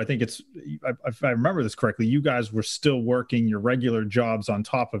also. I think it's. If I remember this correctly, you guys were still working your regular jobs on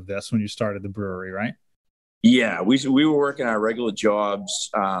top of this when you started the brewery, right? Yeah, we were working our regular jobs.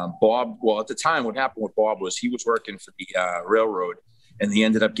 Bob, well, at the time, what happened with Bob was he was working for the railroad, and he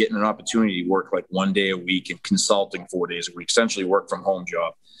ended up getting an opportunity to work like 1 day a week and consulting 4 days a week, essentially work from home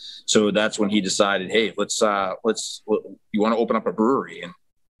job. So that's when he decided, hey, let's you want to open up a brewery? And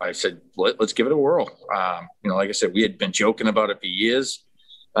I said, let's give it a whirl. Like I said, we had been joking about it for years.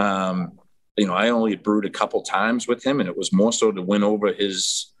 I only brewed a couple times with him, and it was more so to win over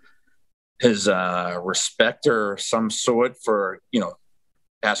his respect or some sort for,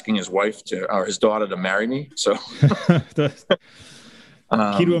 asking his wife or his daughter to marry me. So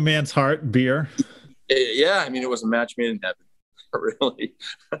key to a man's heart, beer. Yeah. I mean, it was a match made in heaven, really.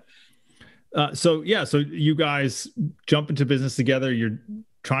 So you guys jump into business together. You're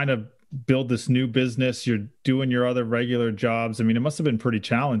trying to build this new business. You're doing your other regular jobs. I mean, it must've been pretty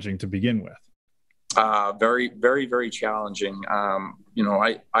challenging to begin with. Very, very, very challenging. I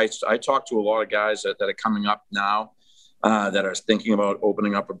talk to a lot of guys that are coming up now that are thinking about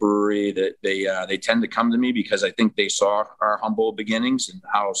opening up a brewery. That they tend to come to me because I think they saw our humble beginnings and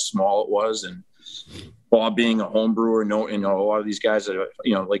how small it was. And Bob being a home brewer, a lot of these guys that are,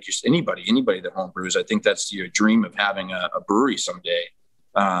 like anybody that home brews, I think that's your dream of having a brewery someday.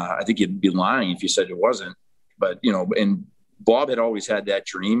 I think you'd be lying if you said it wasn't. But and Bob had always had that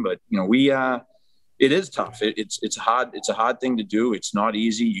dream. But it is tough. It's hard. It's a hard thing to do. It's not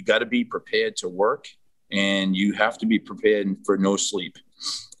easy. You got to be prepared to work, and you have to be prepared for no sleep.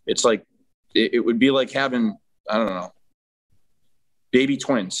 It's like, it would be like having, I don't know, baby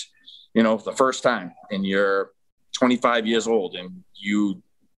twins, the first time, and you're 25 years old and you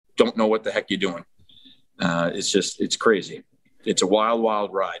don't know what the heck you're doing. It's crazy. It's a wild,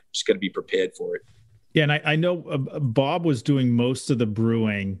 wild ride. Just got to be prepared for it. Yeah. And I know Bob was doing most of the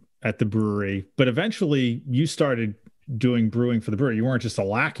brewing at the brewery, but eventually you started doing brewing for the brewery. You weren't just a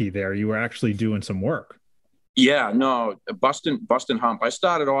lackey there. You were actually doing some work. Yeah, no, busting hump. I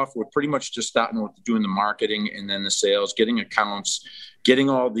started off with pretty much just starting with doing the marketing and then the sales, getting accounts, getting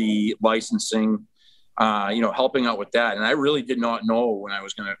all the licensing, helping out with that. And I really did not know when I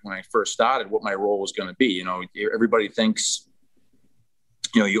first started what my role was going to be. Everybody thinks,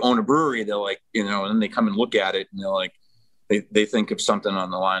 you own a brewery. They're like, and then they come and look at it and they're like, they think of something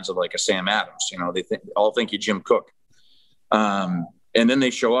on the lines of like a Sam Adams. They think you're Jim Cook. And then they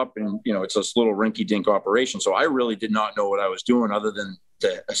show up and, it's this little rinky dink operation. So I really did not know what I was doing other than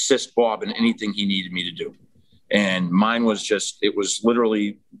to assist Bob in anything he needed me to do. And mine was it was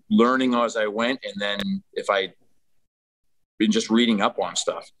literally learning as I went. And then if I been just reading up on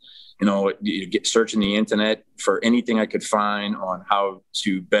stuff, you get searching the internet for anything I could find on how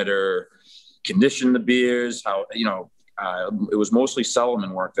to better condition the beers, how, it was mostly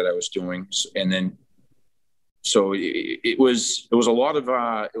Solomon work that I was doing. And then, so it was a lot of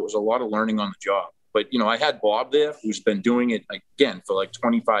learning on the job. But I had Bob there, who's been doing it again for like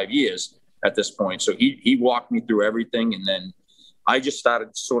 25 years at this point. So he walked me through everything, and then I just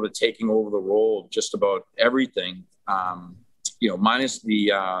started sort of taking over the role of just about everything. Minus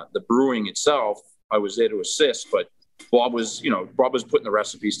the brewing itself, I was there to assist, but Bob was putting the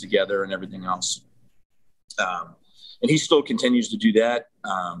recipes together and everything else. And he still continues to do that.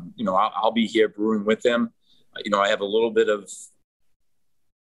 I'll be here brewing with him. I have there's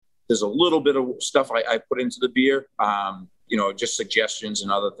a little bit of stuff I put into the beer, just suggestions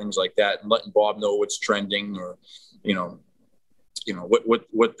and other things like that, and letting Bob know what's trending or,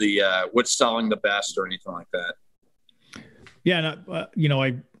 what's selling the best or anything like that. Yeah. And,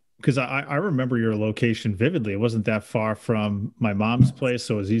 because I remember your location vividly. It wasn't that far from my mom's place,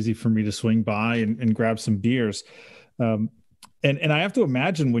 so it was easy for me to swing by and grab some beers. And I have to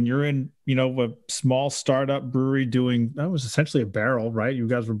imagine when you're in, a small startup brewery that was essentially a barrel, right? You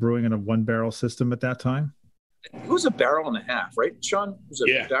guys were brewing in a 1-barrel system at that time. It was a barrel and a half, right, Sean?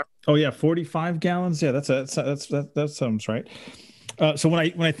 Yeah. Oh yeah, 45 gallons. Yeah, that sounds right. So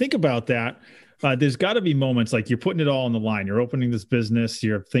when I think about that, there's got to be moments like you're putting it all on the line. You're opening this business.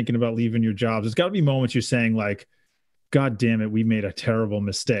 You're thinking about leaving your jobs. There's got to be moments you're saying like, "God damn it, we made a terrible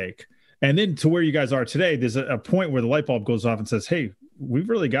mistake." And then to where you guys are today, there's a point where the light bulb goes off and says, "Hey, we've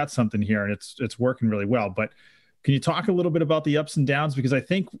really got something here, and it's working really well." But can you talk a little bit about the ups and downs? Because I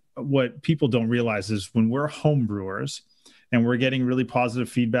think what people don't realize is when we're home brewers and we're getting really positive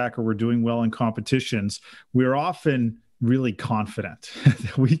feedback or we're doing well in competitions, we're often really confident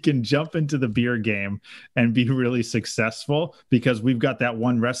that we can jump into the beer game and be really successful because we've got that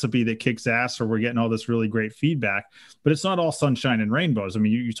one recipe that kicks ass, or we're getting all this really great feedback. But it's not all sunshine and rainbows. I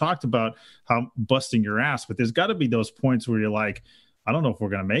mean, you talked about how busting your ass, but there's got to be those points where you're like, I don't know if we're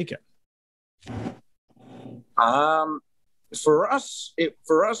going to make it. For us, it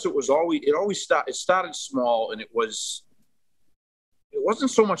started small, and it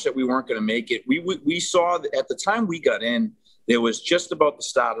wasn't so much that we weren't going to make it. We saw that at the time we got in, there was just about the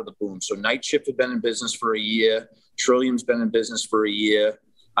start of the boom. So Night Shift had been in business for a year. Trillium's been in business for a year.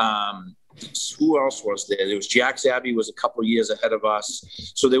 Who else was there? There was Jack's Abbey was a couple of years ahead of us.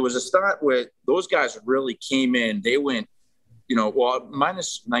 So there was a start where those guys really came in. They went,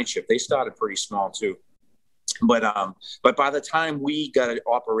 minus Night Shift, they started pretty small too. But by the time we got it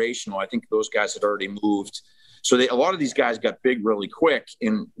operational, I think those guys had already moved. So a lot of these guys got big really quick,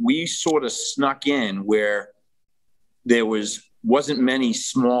 and we sort of snuck in where there wasn't many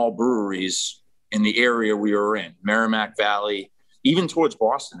small breweries in the area we were in, Merrimack Valley, even towards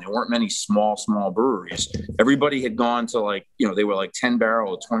Boston. There weren't many small breweries. Everybody had gone to they were like 10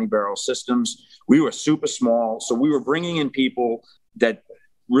 barrel or 20 barrel systems. We were super small. So we were bringing in people that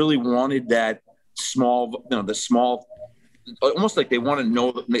really wanted that small, the small, almost like they want to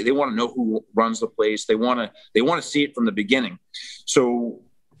know who runs the place. They want to see it from the beginning. So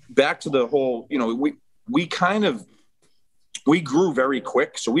back to the whole, we grew very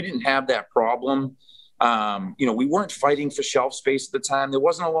quick, so we didn't have that problem. We weren't fighting for shelf space at the time. There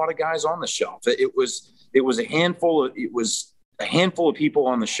wasn't a lot of guys on the shelf. It was a handful of people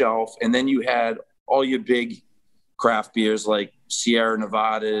on the shelf, and then you had all your big craft beers like Sierra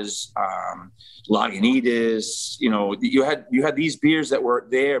Nevadas, Lagunitas. You had these beers that were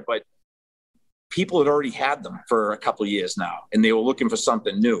there, but people had already had them for a couple of years now, and they were looking for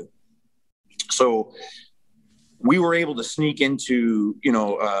something new. So we were able to sneak into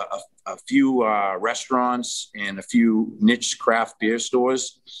a few restaurants and a few niche craft beer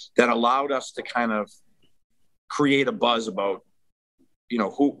stores that allowed us to kind of create a buzz about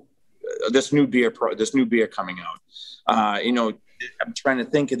who this new beer coming out. I'm trying to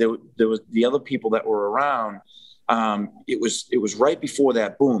think. There was the other people that were around. It was right before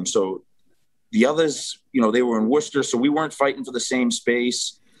that boom. So the others, they were in Worcester, so we weren't fighting for the same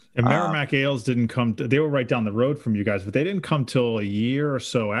space. And Merrimack Ales didn't come. They were right down the road from you guys, but they didn't come till a year or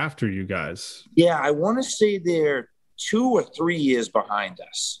so after you guys. Yeah, I want to say they're 2 or 3 years behind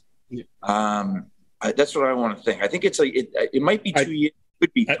us. Yeah. That's what I want to think. I think it might be 2 years. It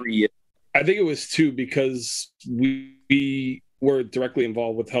could be 3 years. I think it was 2 because we were directly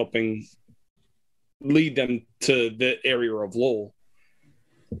involved with helping lead them to the area of Lowell.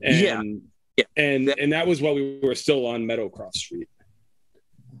 And that was while we were still on Meadowcross Street.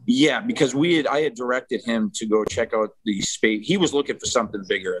 Yeah, because I had directed him to go check out the space. He was looking for something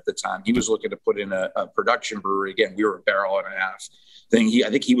bigger at the time. He was looking to put in a production brewery. Again, we were a barrel and a half thing. I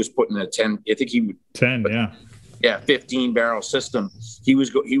think he was putting a 10. I think he would 10. Yeah. Yeah, 15 barrel system. He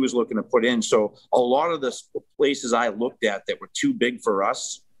was looking to put in. So a lot of the places I looked at that were too big for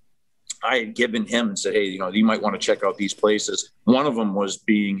us, I had given him and said, hey, you might want to check out these places. One of them was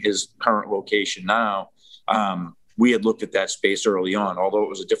being his current location now. We had looked at that space early on, although it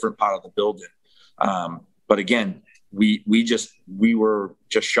was a different part of the building. But again, we were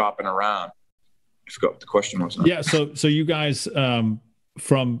just shopping around. I forgot what the question was. Yeah. So you guys,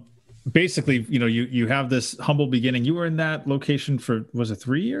 from basically, you have this humble beginning. You were in that location for, was it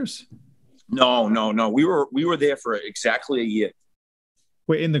 3 years? No. We were there for exactly a year.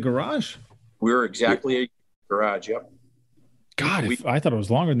 Wait, in the garage? We were exactly a garage. Yep. God, I thought it was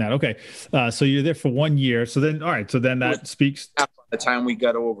longer than that. Okay. So you're there for 1 year. So then, all right. So then that speaks. By the time we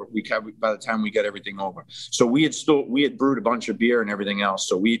got everything over. So we had brewed a bunch of beer and everything else.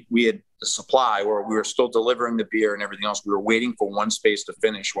 So we had the supply, or we were still delivering the beer and everything else. We were waiting for one space to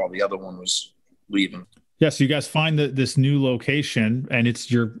finish while the other one was leaving. Yeah. So you guys find this new location, and it's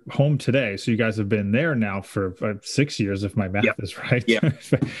your home today. So you guys have been there now for 6 years, if my math is right. Yeah.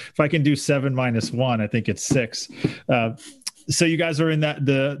 If I can do 7 minus 1, I think it's 6. So you guys are in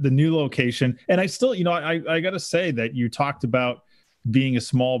the new location, and I still, I got to say that you talked about being a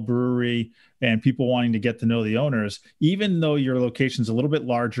small brewery and people wanting to get to know the owners. Even though your location's a little bit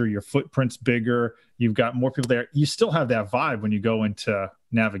larger, your footprint's bigger, you've got more people there, you still have that vibe when you go into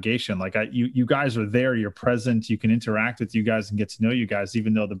navigation. Like you guys are there, you're present, you can interact with you guys and get to know you guys,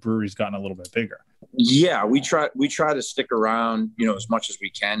 even though the brewery's gotten a little bit bigger. Yeah, we try to stick around, as much as we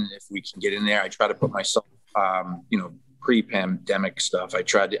can. If we can get in there, I try to put myself, pre-pandemic stuff. I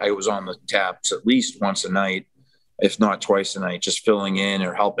was on the taps at least once a night, if not twice a night, just filling in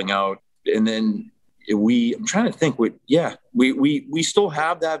or helping out. And then, I'm trying to think. We still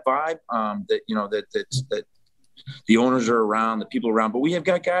have that vibe. That the owners are around, the people around, but we have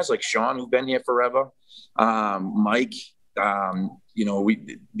got guys like Sean who've been here forever, Mike.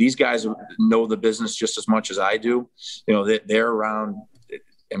 These guys know the business just as much as I do. They're around.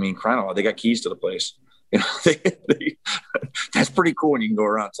 I mean, crying out loud, they got keys to the place. That's pretty cool when you can go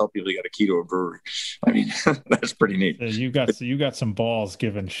around and tell people you got a key to a brewery. I mean, that's pretty neat. You got some balls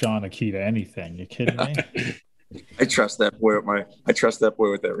giving Sean a key to anything. You kidding me? I trust that boy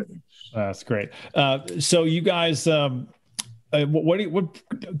with everything. That's great. So you guys,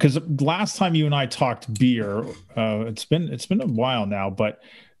 because last time you and I talked beer, it's been a while now, but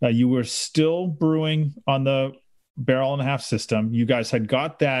you were still brewing on the barrel and a half system. You guys had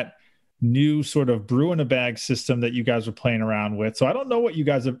got that new sort of brew in a bag system that you guys were playing around with. So I don't know what you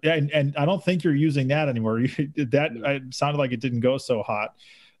guys have, and I don't think you're using that anymore. It sounded like it didn't go so hot.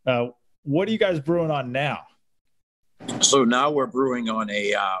 What are you guys brewing on now? So now we're brewing on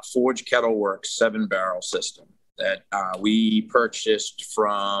a Forge Kettle Works 7-barrel system that we purchased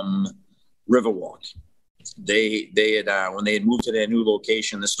from Riverwalk. They had when they had moved to their new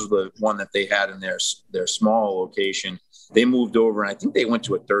location, this was the one that they had in their small location. They moved over, and I think they went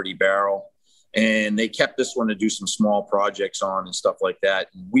to a 30-barrel, and they kept this one to do some small projects on and stuff like that.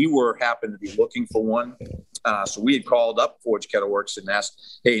 We happened to be looking for one, so we had called up Forge Kettle Works and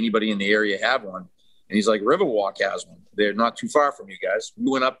asked, "Hey, anybody in the area have one?" And he's like, "Riverwalk has one. They're not too far from you guys."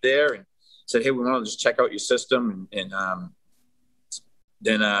 We went up there and said, "Hey, we want to just check out your system," and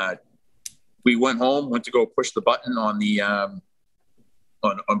then we went home, went to go push the button on the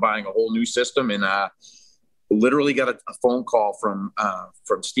on buying a whole new system, and literally got a phone call from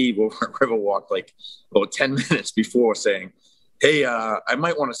Steve over at Riverwalk like about 10 minutes before saying, "Hey, I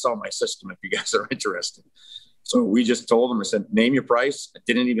might want to sell my system if you guys are interested." So we just told him, I said, "Name your price." I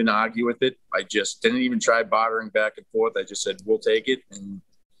didn't even argue with it. I just didn't even try bartering back and forth. I just said, "We'll take it." And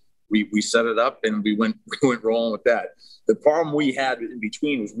we set it up and we went rolling with that. The problem we had in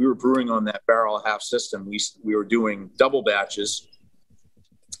between was we were brewing on that barrel half system. We were doing double batches.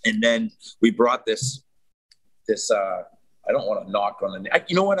 And then we brought this I don't want to knock on the,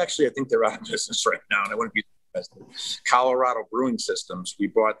 you know what? Actually, I think they're out of business right now. And I wouldn't be Colorado Brewing Systems. We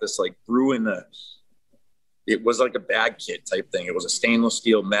brought this like it was like a bag kit type thing. It was a stainless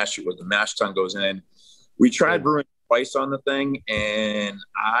steel mesh. It was the mash tun goes in. We tried brewing twice on the thing, and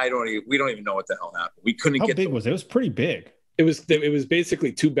we don't even know what the hell happened. We couldn't get. How big was it? It was pretty big. It was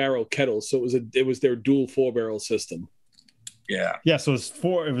basically 2-barrel kettles, so it was their dual 4-barrel system. Yeah. So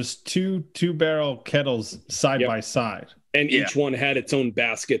it was two barrel kettles side by side, and each one had its own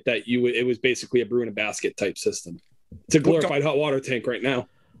basket it was basically a brew in a basket type system. It's a glorified hot water tank right now.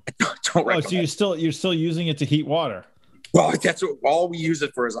 So you're still using it to heat water? Well, that's all we use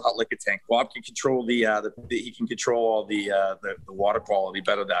it for is a hot liquor tank. Bob can control he can control all the water quality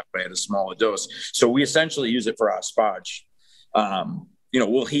better that way at a smaller dose. So we essentially use it for our sparge.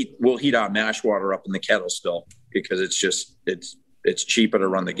 We'll heat our mash water up in the kettle still because it's cheaper to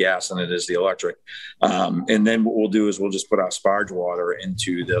run the gas than it is the electric. And then what we'll do is we'll just put our sparge water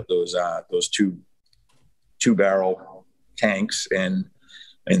into those 2-barrel tanks and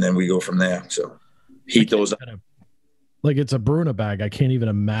then we go from there. So heat those up. Like it's a brew in a bag. I can't even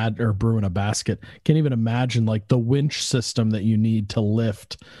imagine, or brew in a basket. Can't even imagine like the winch system that you need to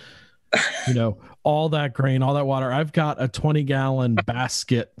lift, all that grain, all that water. I've got a 20-gallon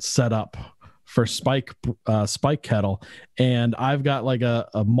basket set up for spike kettle, and I've got like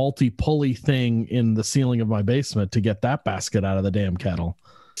a multi-pulley thing in the ceiling of my basement to get that basket out of the damn kettle.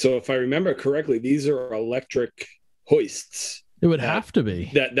 So if I remember correctly, these are electric hoists. It would have to be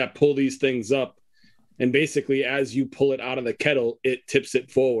that pull these things up. And basically, as you pull it out of the kettle, it tips it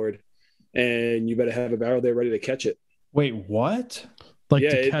forward, and you better have a barrel there ready to catch it. Wait, what? Like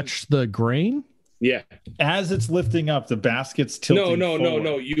to catch the grain? Yeah. As it's lifting up, the basket's tilting.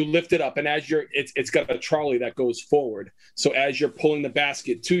 No. You lift it up, and as it's got a trolley that goes forward. So as you're pulling the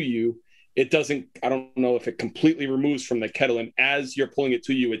basket to you, it doesn't. I don't know if it completely removes from the kettle, and as you're pulling it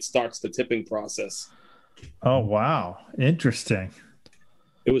to you, it starts the tipping process. Oh wow, interesting.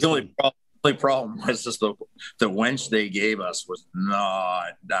 It was the only problem was just the wench they gave us was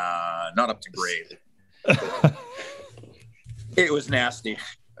not up to grade. It was nasty.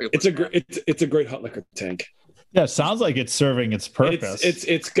 It's a great hot liquor tank. Yeah, it sounds like it's serving its purpose.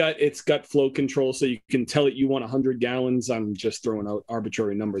 It's got flow control, so you can tell it you want 100 gallons. I'm just throwing out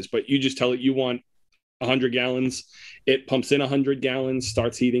arbitrary numbers, but you just tell it you want 100 gallons. It pumps in 100 gallons,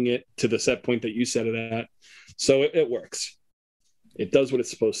 starts heating it to the set point that you set it at. So it works. It does what it's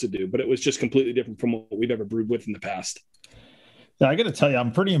supposed to do, but it was just completely different from what we've ever brewed with in the past. I got to tell you,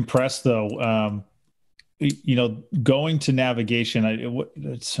 I'm pretty impressed though. going to navigation, the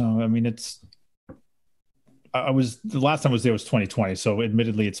last time I was there was 2020. So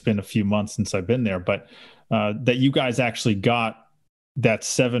admittedly, it's been a few months since I've been there, but that you guys actually got that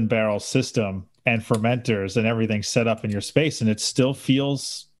 7-barrel system and fermenters and everything set up in your space, and it still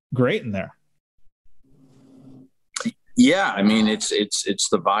feels great in there. Yeah, I mean, it's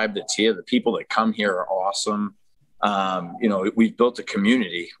the vibe that's here. The people that come here are awesome. We've built a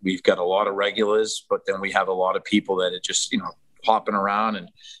community. We've got a lot of regulars, but then we have a lot of people that are just, hopping around and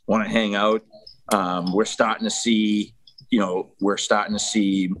want to hang out. We're starting to see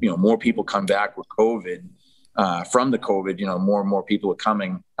more people come back with COVID, from the COVID, more and more people are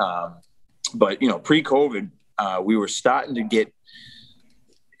coming. But pre-COVID, we were starting to get,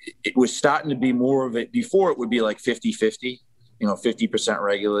 it was starting to be more of it. Before it would be like 50-50, 50%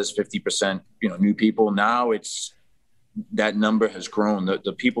 regulars, 50%, new people. Now that number has grown. The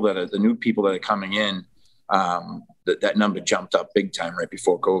new people that are coming in, that number jumped up big time right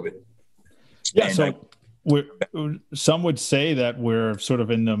before COVID. Yeah. And some would say that we're sort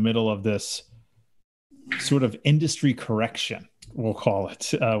of in the middle of this sort of industry correction, we'll call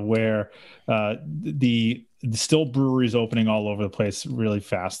it, where the still breweries opening all over the place really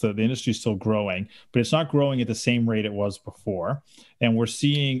fast. The industry is still growing, but it's not growing at the same rate it was before. And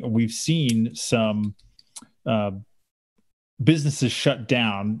we've seen some businesses shut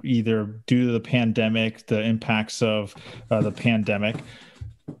down either due to the pandemic, the impacts of the pandemic.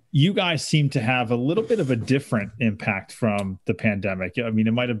 You guys seem to have a little bit of a different impact from the pandemic. I mean,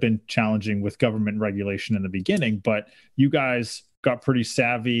 it might have been challenging with government regulation in the beginning, but you guys got pretty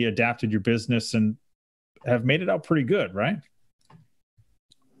savvy, adapted your business, and have made it out pretty good, right?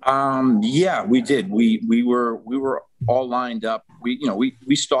 Yeah, we did. We were all lined up.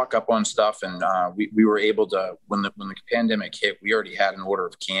 We stock up on stuff, and we were able to, when the pandemic hit, we already had an order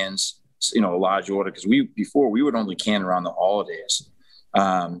of cans, a large order, because before we would only can around the holidays.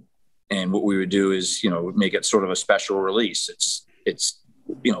 And what we would do is, make it sort of a special release. It's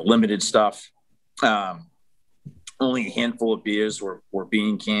limited stuff. Only a handful of beers were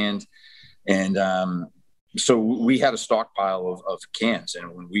being canned. And so we had a stockpile of cans. And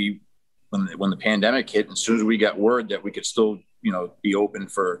when the pandemic hit, as soon as we got word that we could still, be open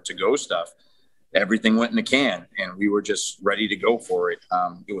for to-go stuff, everything went in a can, and we were just ready to go for it.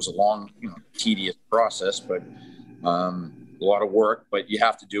 It was a long, tedious process, but a lot of work, but you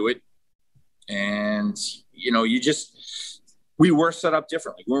have to do it. And, we were set up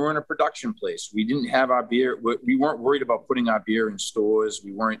differently. We were in a production place. We didn't have our beer. We weren't worried about putting our beer in stores.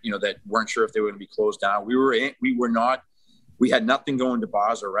 We weren't, weren't sure if they were going to be closed down. We had nothing going to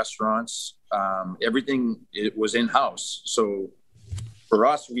bars or restaurants. Everything, it was in-house. So for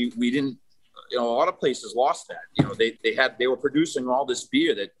us, we didn't, a lot of places lost that. They were producing all this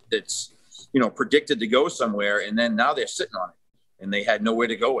beer that's, predicted to go somewhere, and then now they're sitting on it, and they had nowhere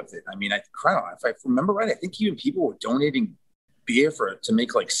to go with it. I mean, if I remember right, I think even people were donating beer to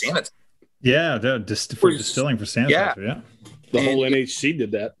make like sanitizer. Yeah, for distilling for sanitizer. Yeah. The whole NHC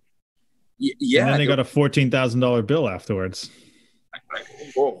did that. Yeah. And then they got a $14,000 bill afterwards.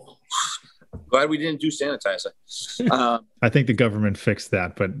 Whoa. Glad we didn't do sanitizer. I think the government fixed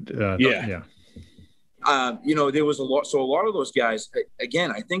that, but yeah. There was a lot. So a lot of those guys,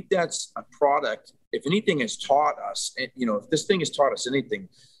 again, I think that's a product. If anything has taught us, if this thing has taught us anything,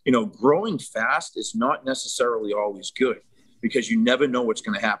 growing fast is not necessarily always good, because you never know what's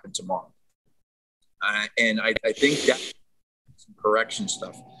going to happen tomorrow. And I think that some correction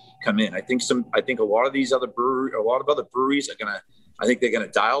stuff come in. I think a lot of these other other breweries they're going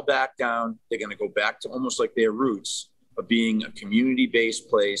to dial back down. They're going to go back to almost like their roots of being a community-based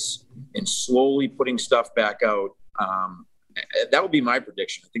place and slowly putting stuff back out. That would be my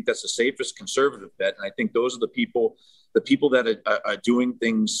prediction. I think that's the safest conservative bet. And I think those are the people that are doing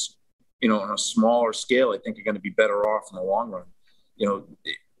things, on a smaller scale, I think are going to be better off in the long run.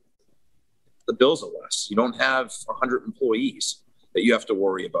 The bills are less. You don't have 100 employees that you have to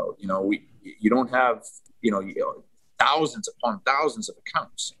worry about. You don't have, thousands upon thousands of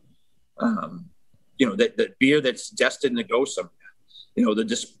accounts. That beer that's destined to go somewhere.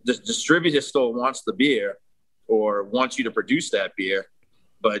 The distributor still wants the beer or wants you to produce that beer,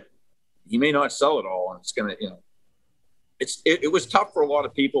 but he may not sell it all, and it's going to, it was tough for a lot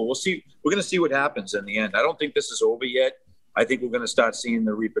of people. We'll see. We're going to see what happens in the end. I don't think this is over yet. I think we're going to start seeing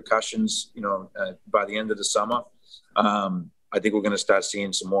the repercussions, by the end of the summer. I think we're going to start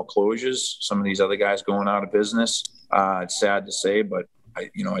seeing some more closures. Some of these other guys going out of business. It's sad to say, but I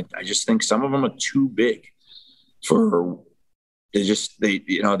just think some of them are too big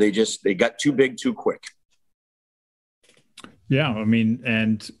they got too big too quick. Yeah. I mean,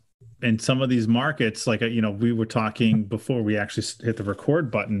 and in some of these markets, like, we were talking before we actually hit the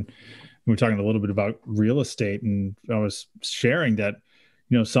record button, we were talking a little bit about real estate, and I was sharing that,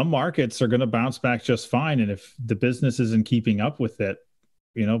 some markets are going to bounce back just fine. And if the business isn't keeping up with it,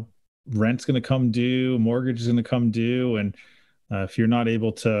 rent's going to come due, mortgage is going to come due. And if you're not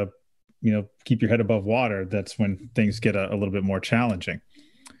able to, keep your head above water, that's when things get a little bit more challenging.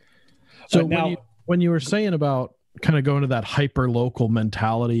 So when you were saying about kind of going to that hyper local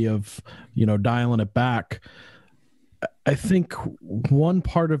mentality of, dialing it back, I think one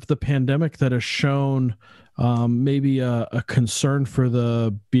part of the pandemic that has shown maybe a concern for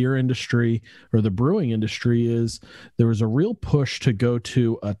the beer industry or the brewing industry is there was a real push to go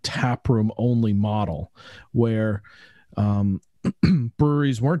to a taproom only model where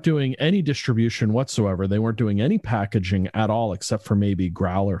breweries weren't doing any distribution whatsoever. They weren't doing any packaging at all, except for maybe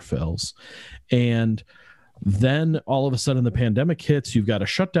growler fills. And then all of a sudden the pandemic hits, you've got to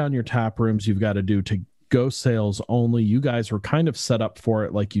shut down your tap rooms. You've got to do to-go sales only. You guys were kind of set up for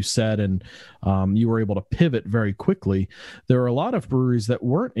it, like you said, and you were able to pivot very quickly. There are a lot of breweries that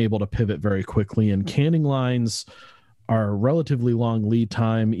weren't able to pivot very quickly, and canning lines are relatively long lead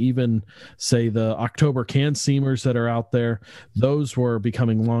time. Even say the October can seamers that are out there, those were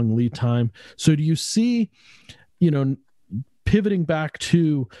becoming long lead time. So do you see, pivoting back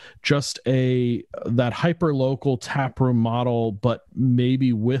to just that hyper local taproom model, but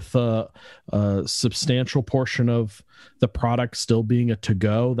maybe with a substantial portion of the product still being a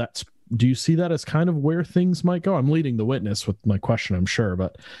to-go? Do you see that as kind of where things might go? I'm leading the witness with my question, I'm sure,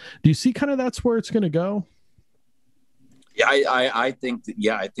 but do you see kind of that's where it's going to go? Yeah, I think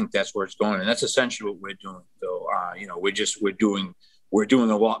that's where it's going, and that's essentially what we're doing. Though, we're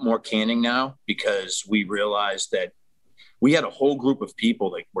doing a lot more canning now because we realized that we had a whole group of people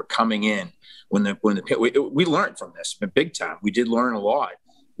that were coming in we learned from this big time. We did learn a lot.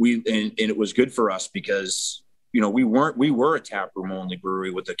 And it was good for us because we were a taproom only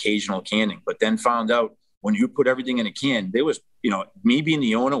brewery with occasional canning, but then found out when you put everything in a can, there was me being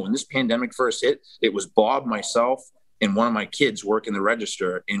the owner when this pandemic first hit, it was Bob, myself, and one of my kids working the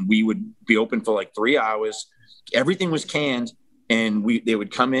register, and we would be open for like 3 hours. Everything was canned, and they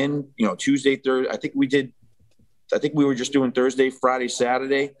would come in, Tuesday, Thursday. I think we were just doing Thursday, Friday,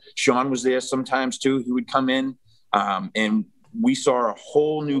 Saturday. Sean was there sometimes too. He would come in, and we saw a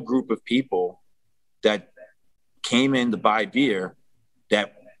whole new group of people that came in to buy beer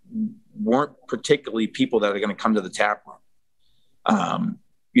that weren't particularly people that are going to come to the tap room.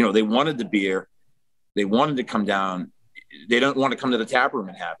 They wanted the beer. They wanted to come down. They don't want to come to the tap room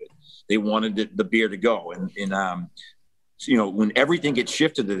and have it. They wanted the beer to go. And when everything gets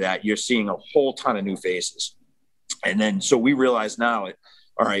shifted to that, you're seeing a whole ton of new faces. And then, so we realize now,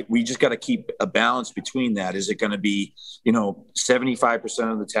 all right, we just got to keep a balance between that. Is it going to be,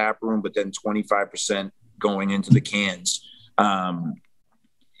 75% of the tap room, but then 25% going into the cans? I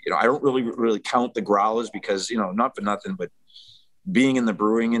don't really count the growlers because, not for nothing, but being in the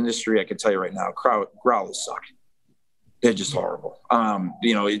brewing industry, I can tell you right now, growlers suck. They're just horrible.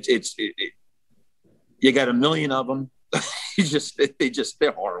 You got a million of them.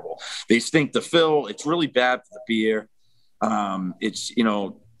 They're horrible. They stink to fill. It's really bad for the beer.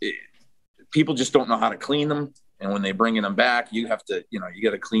 People just don't know how to clean them. And when they bring them back, you have to, you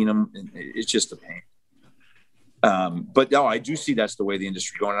got to clean them. And it's just a pain. But no, I do see that's the way the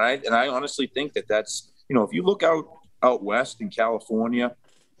industry is going. And I honestly think that's, if you look out west in California,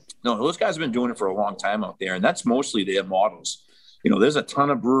 those guys have been doing it for a long time out there. And that's mostly their models. There's a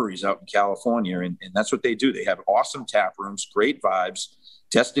ton of breweries out in California, and that's what they do. They have awesome tap rooms, great vibes,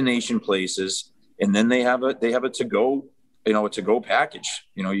 destination places, and then they have a to-go, a to-go package.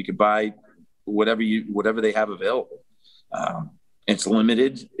 You could buy whatever they have available. It's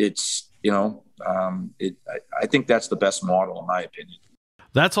limited. It's I think that's the best model in my opinion.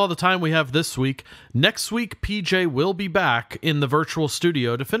 That's all the time we have this week. Next week, PJ will be back in the virtual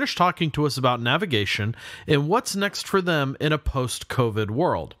studio to finish talking to us about navigation and what's next for them in a post-COVID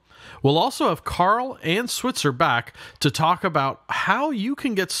world. We'll also have Carl and Switzer back to talk about how you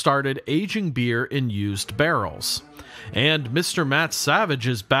can get started aging beer in used barrels. And Mr. Matt Savage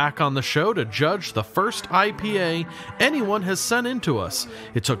is back on the show to judge the first IPA anyone has sent in to us.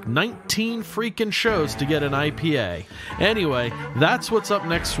 It took 19 freaking shows to get an IPA. Anyway, that's what's up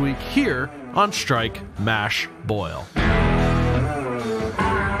next week here on Strike, Mash, Boil.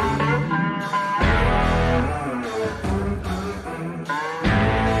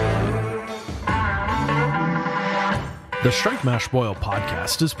 The Strike, Mash, Boil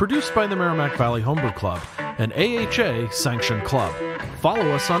podcast is produced by the Merrimack Valley Homebrew Club, an AHA-sanctioned club. Follow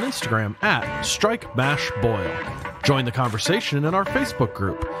us on Instagram at Strike, Mash, Boil. Join the conversation in our Facebook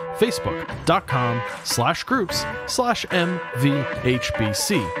group,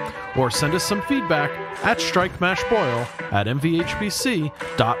 facebook.com/groups/MVHBC, or send us some feedback at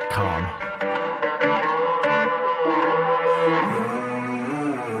strikemashboil@mvhbc.com.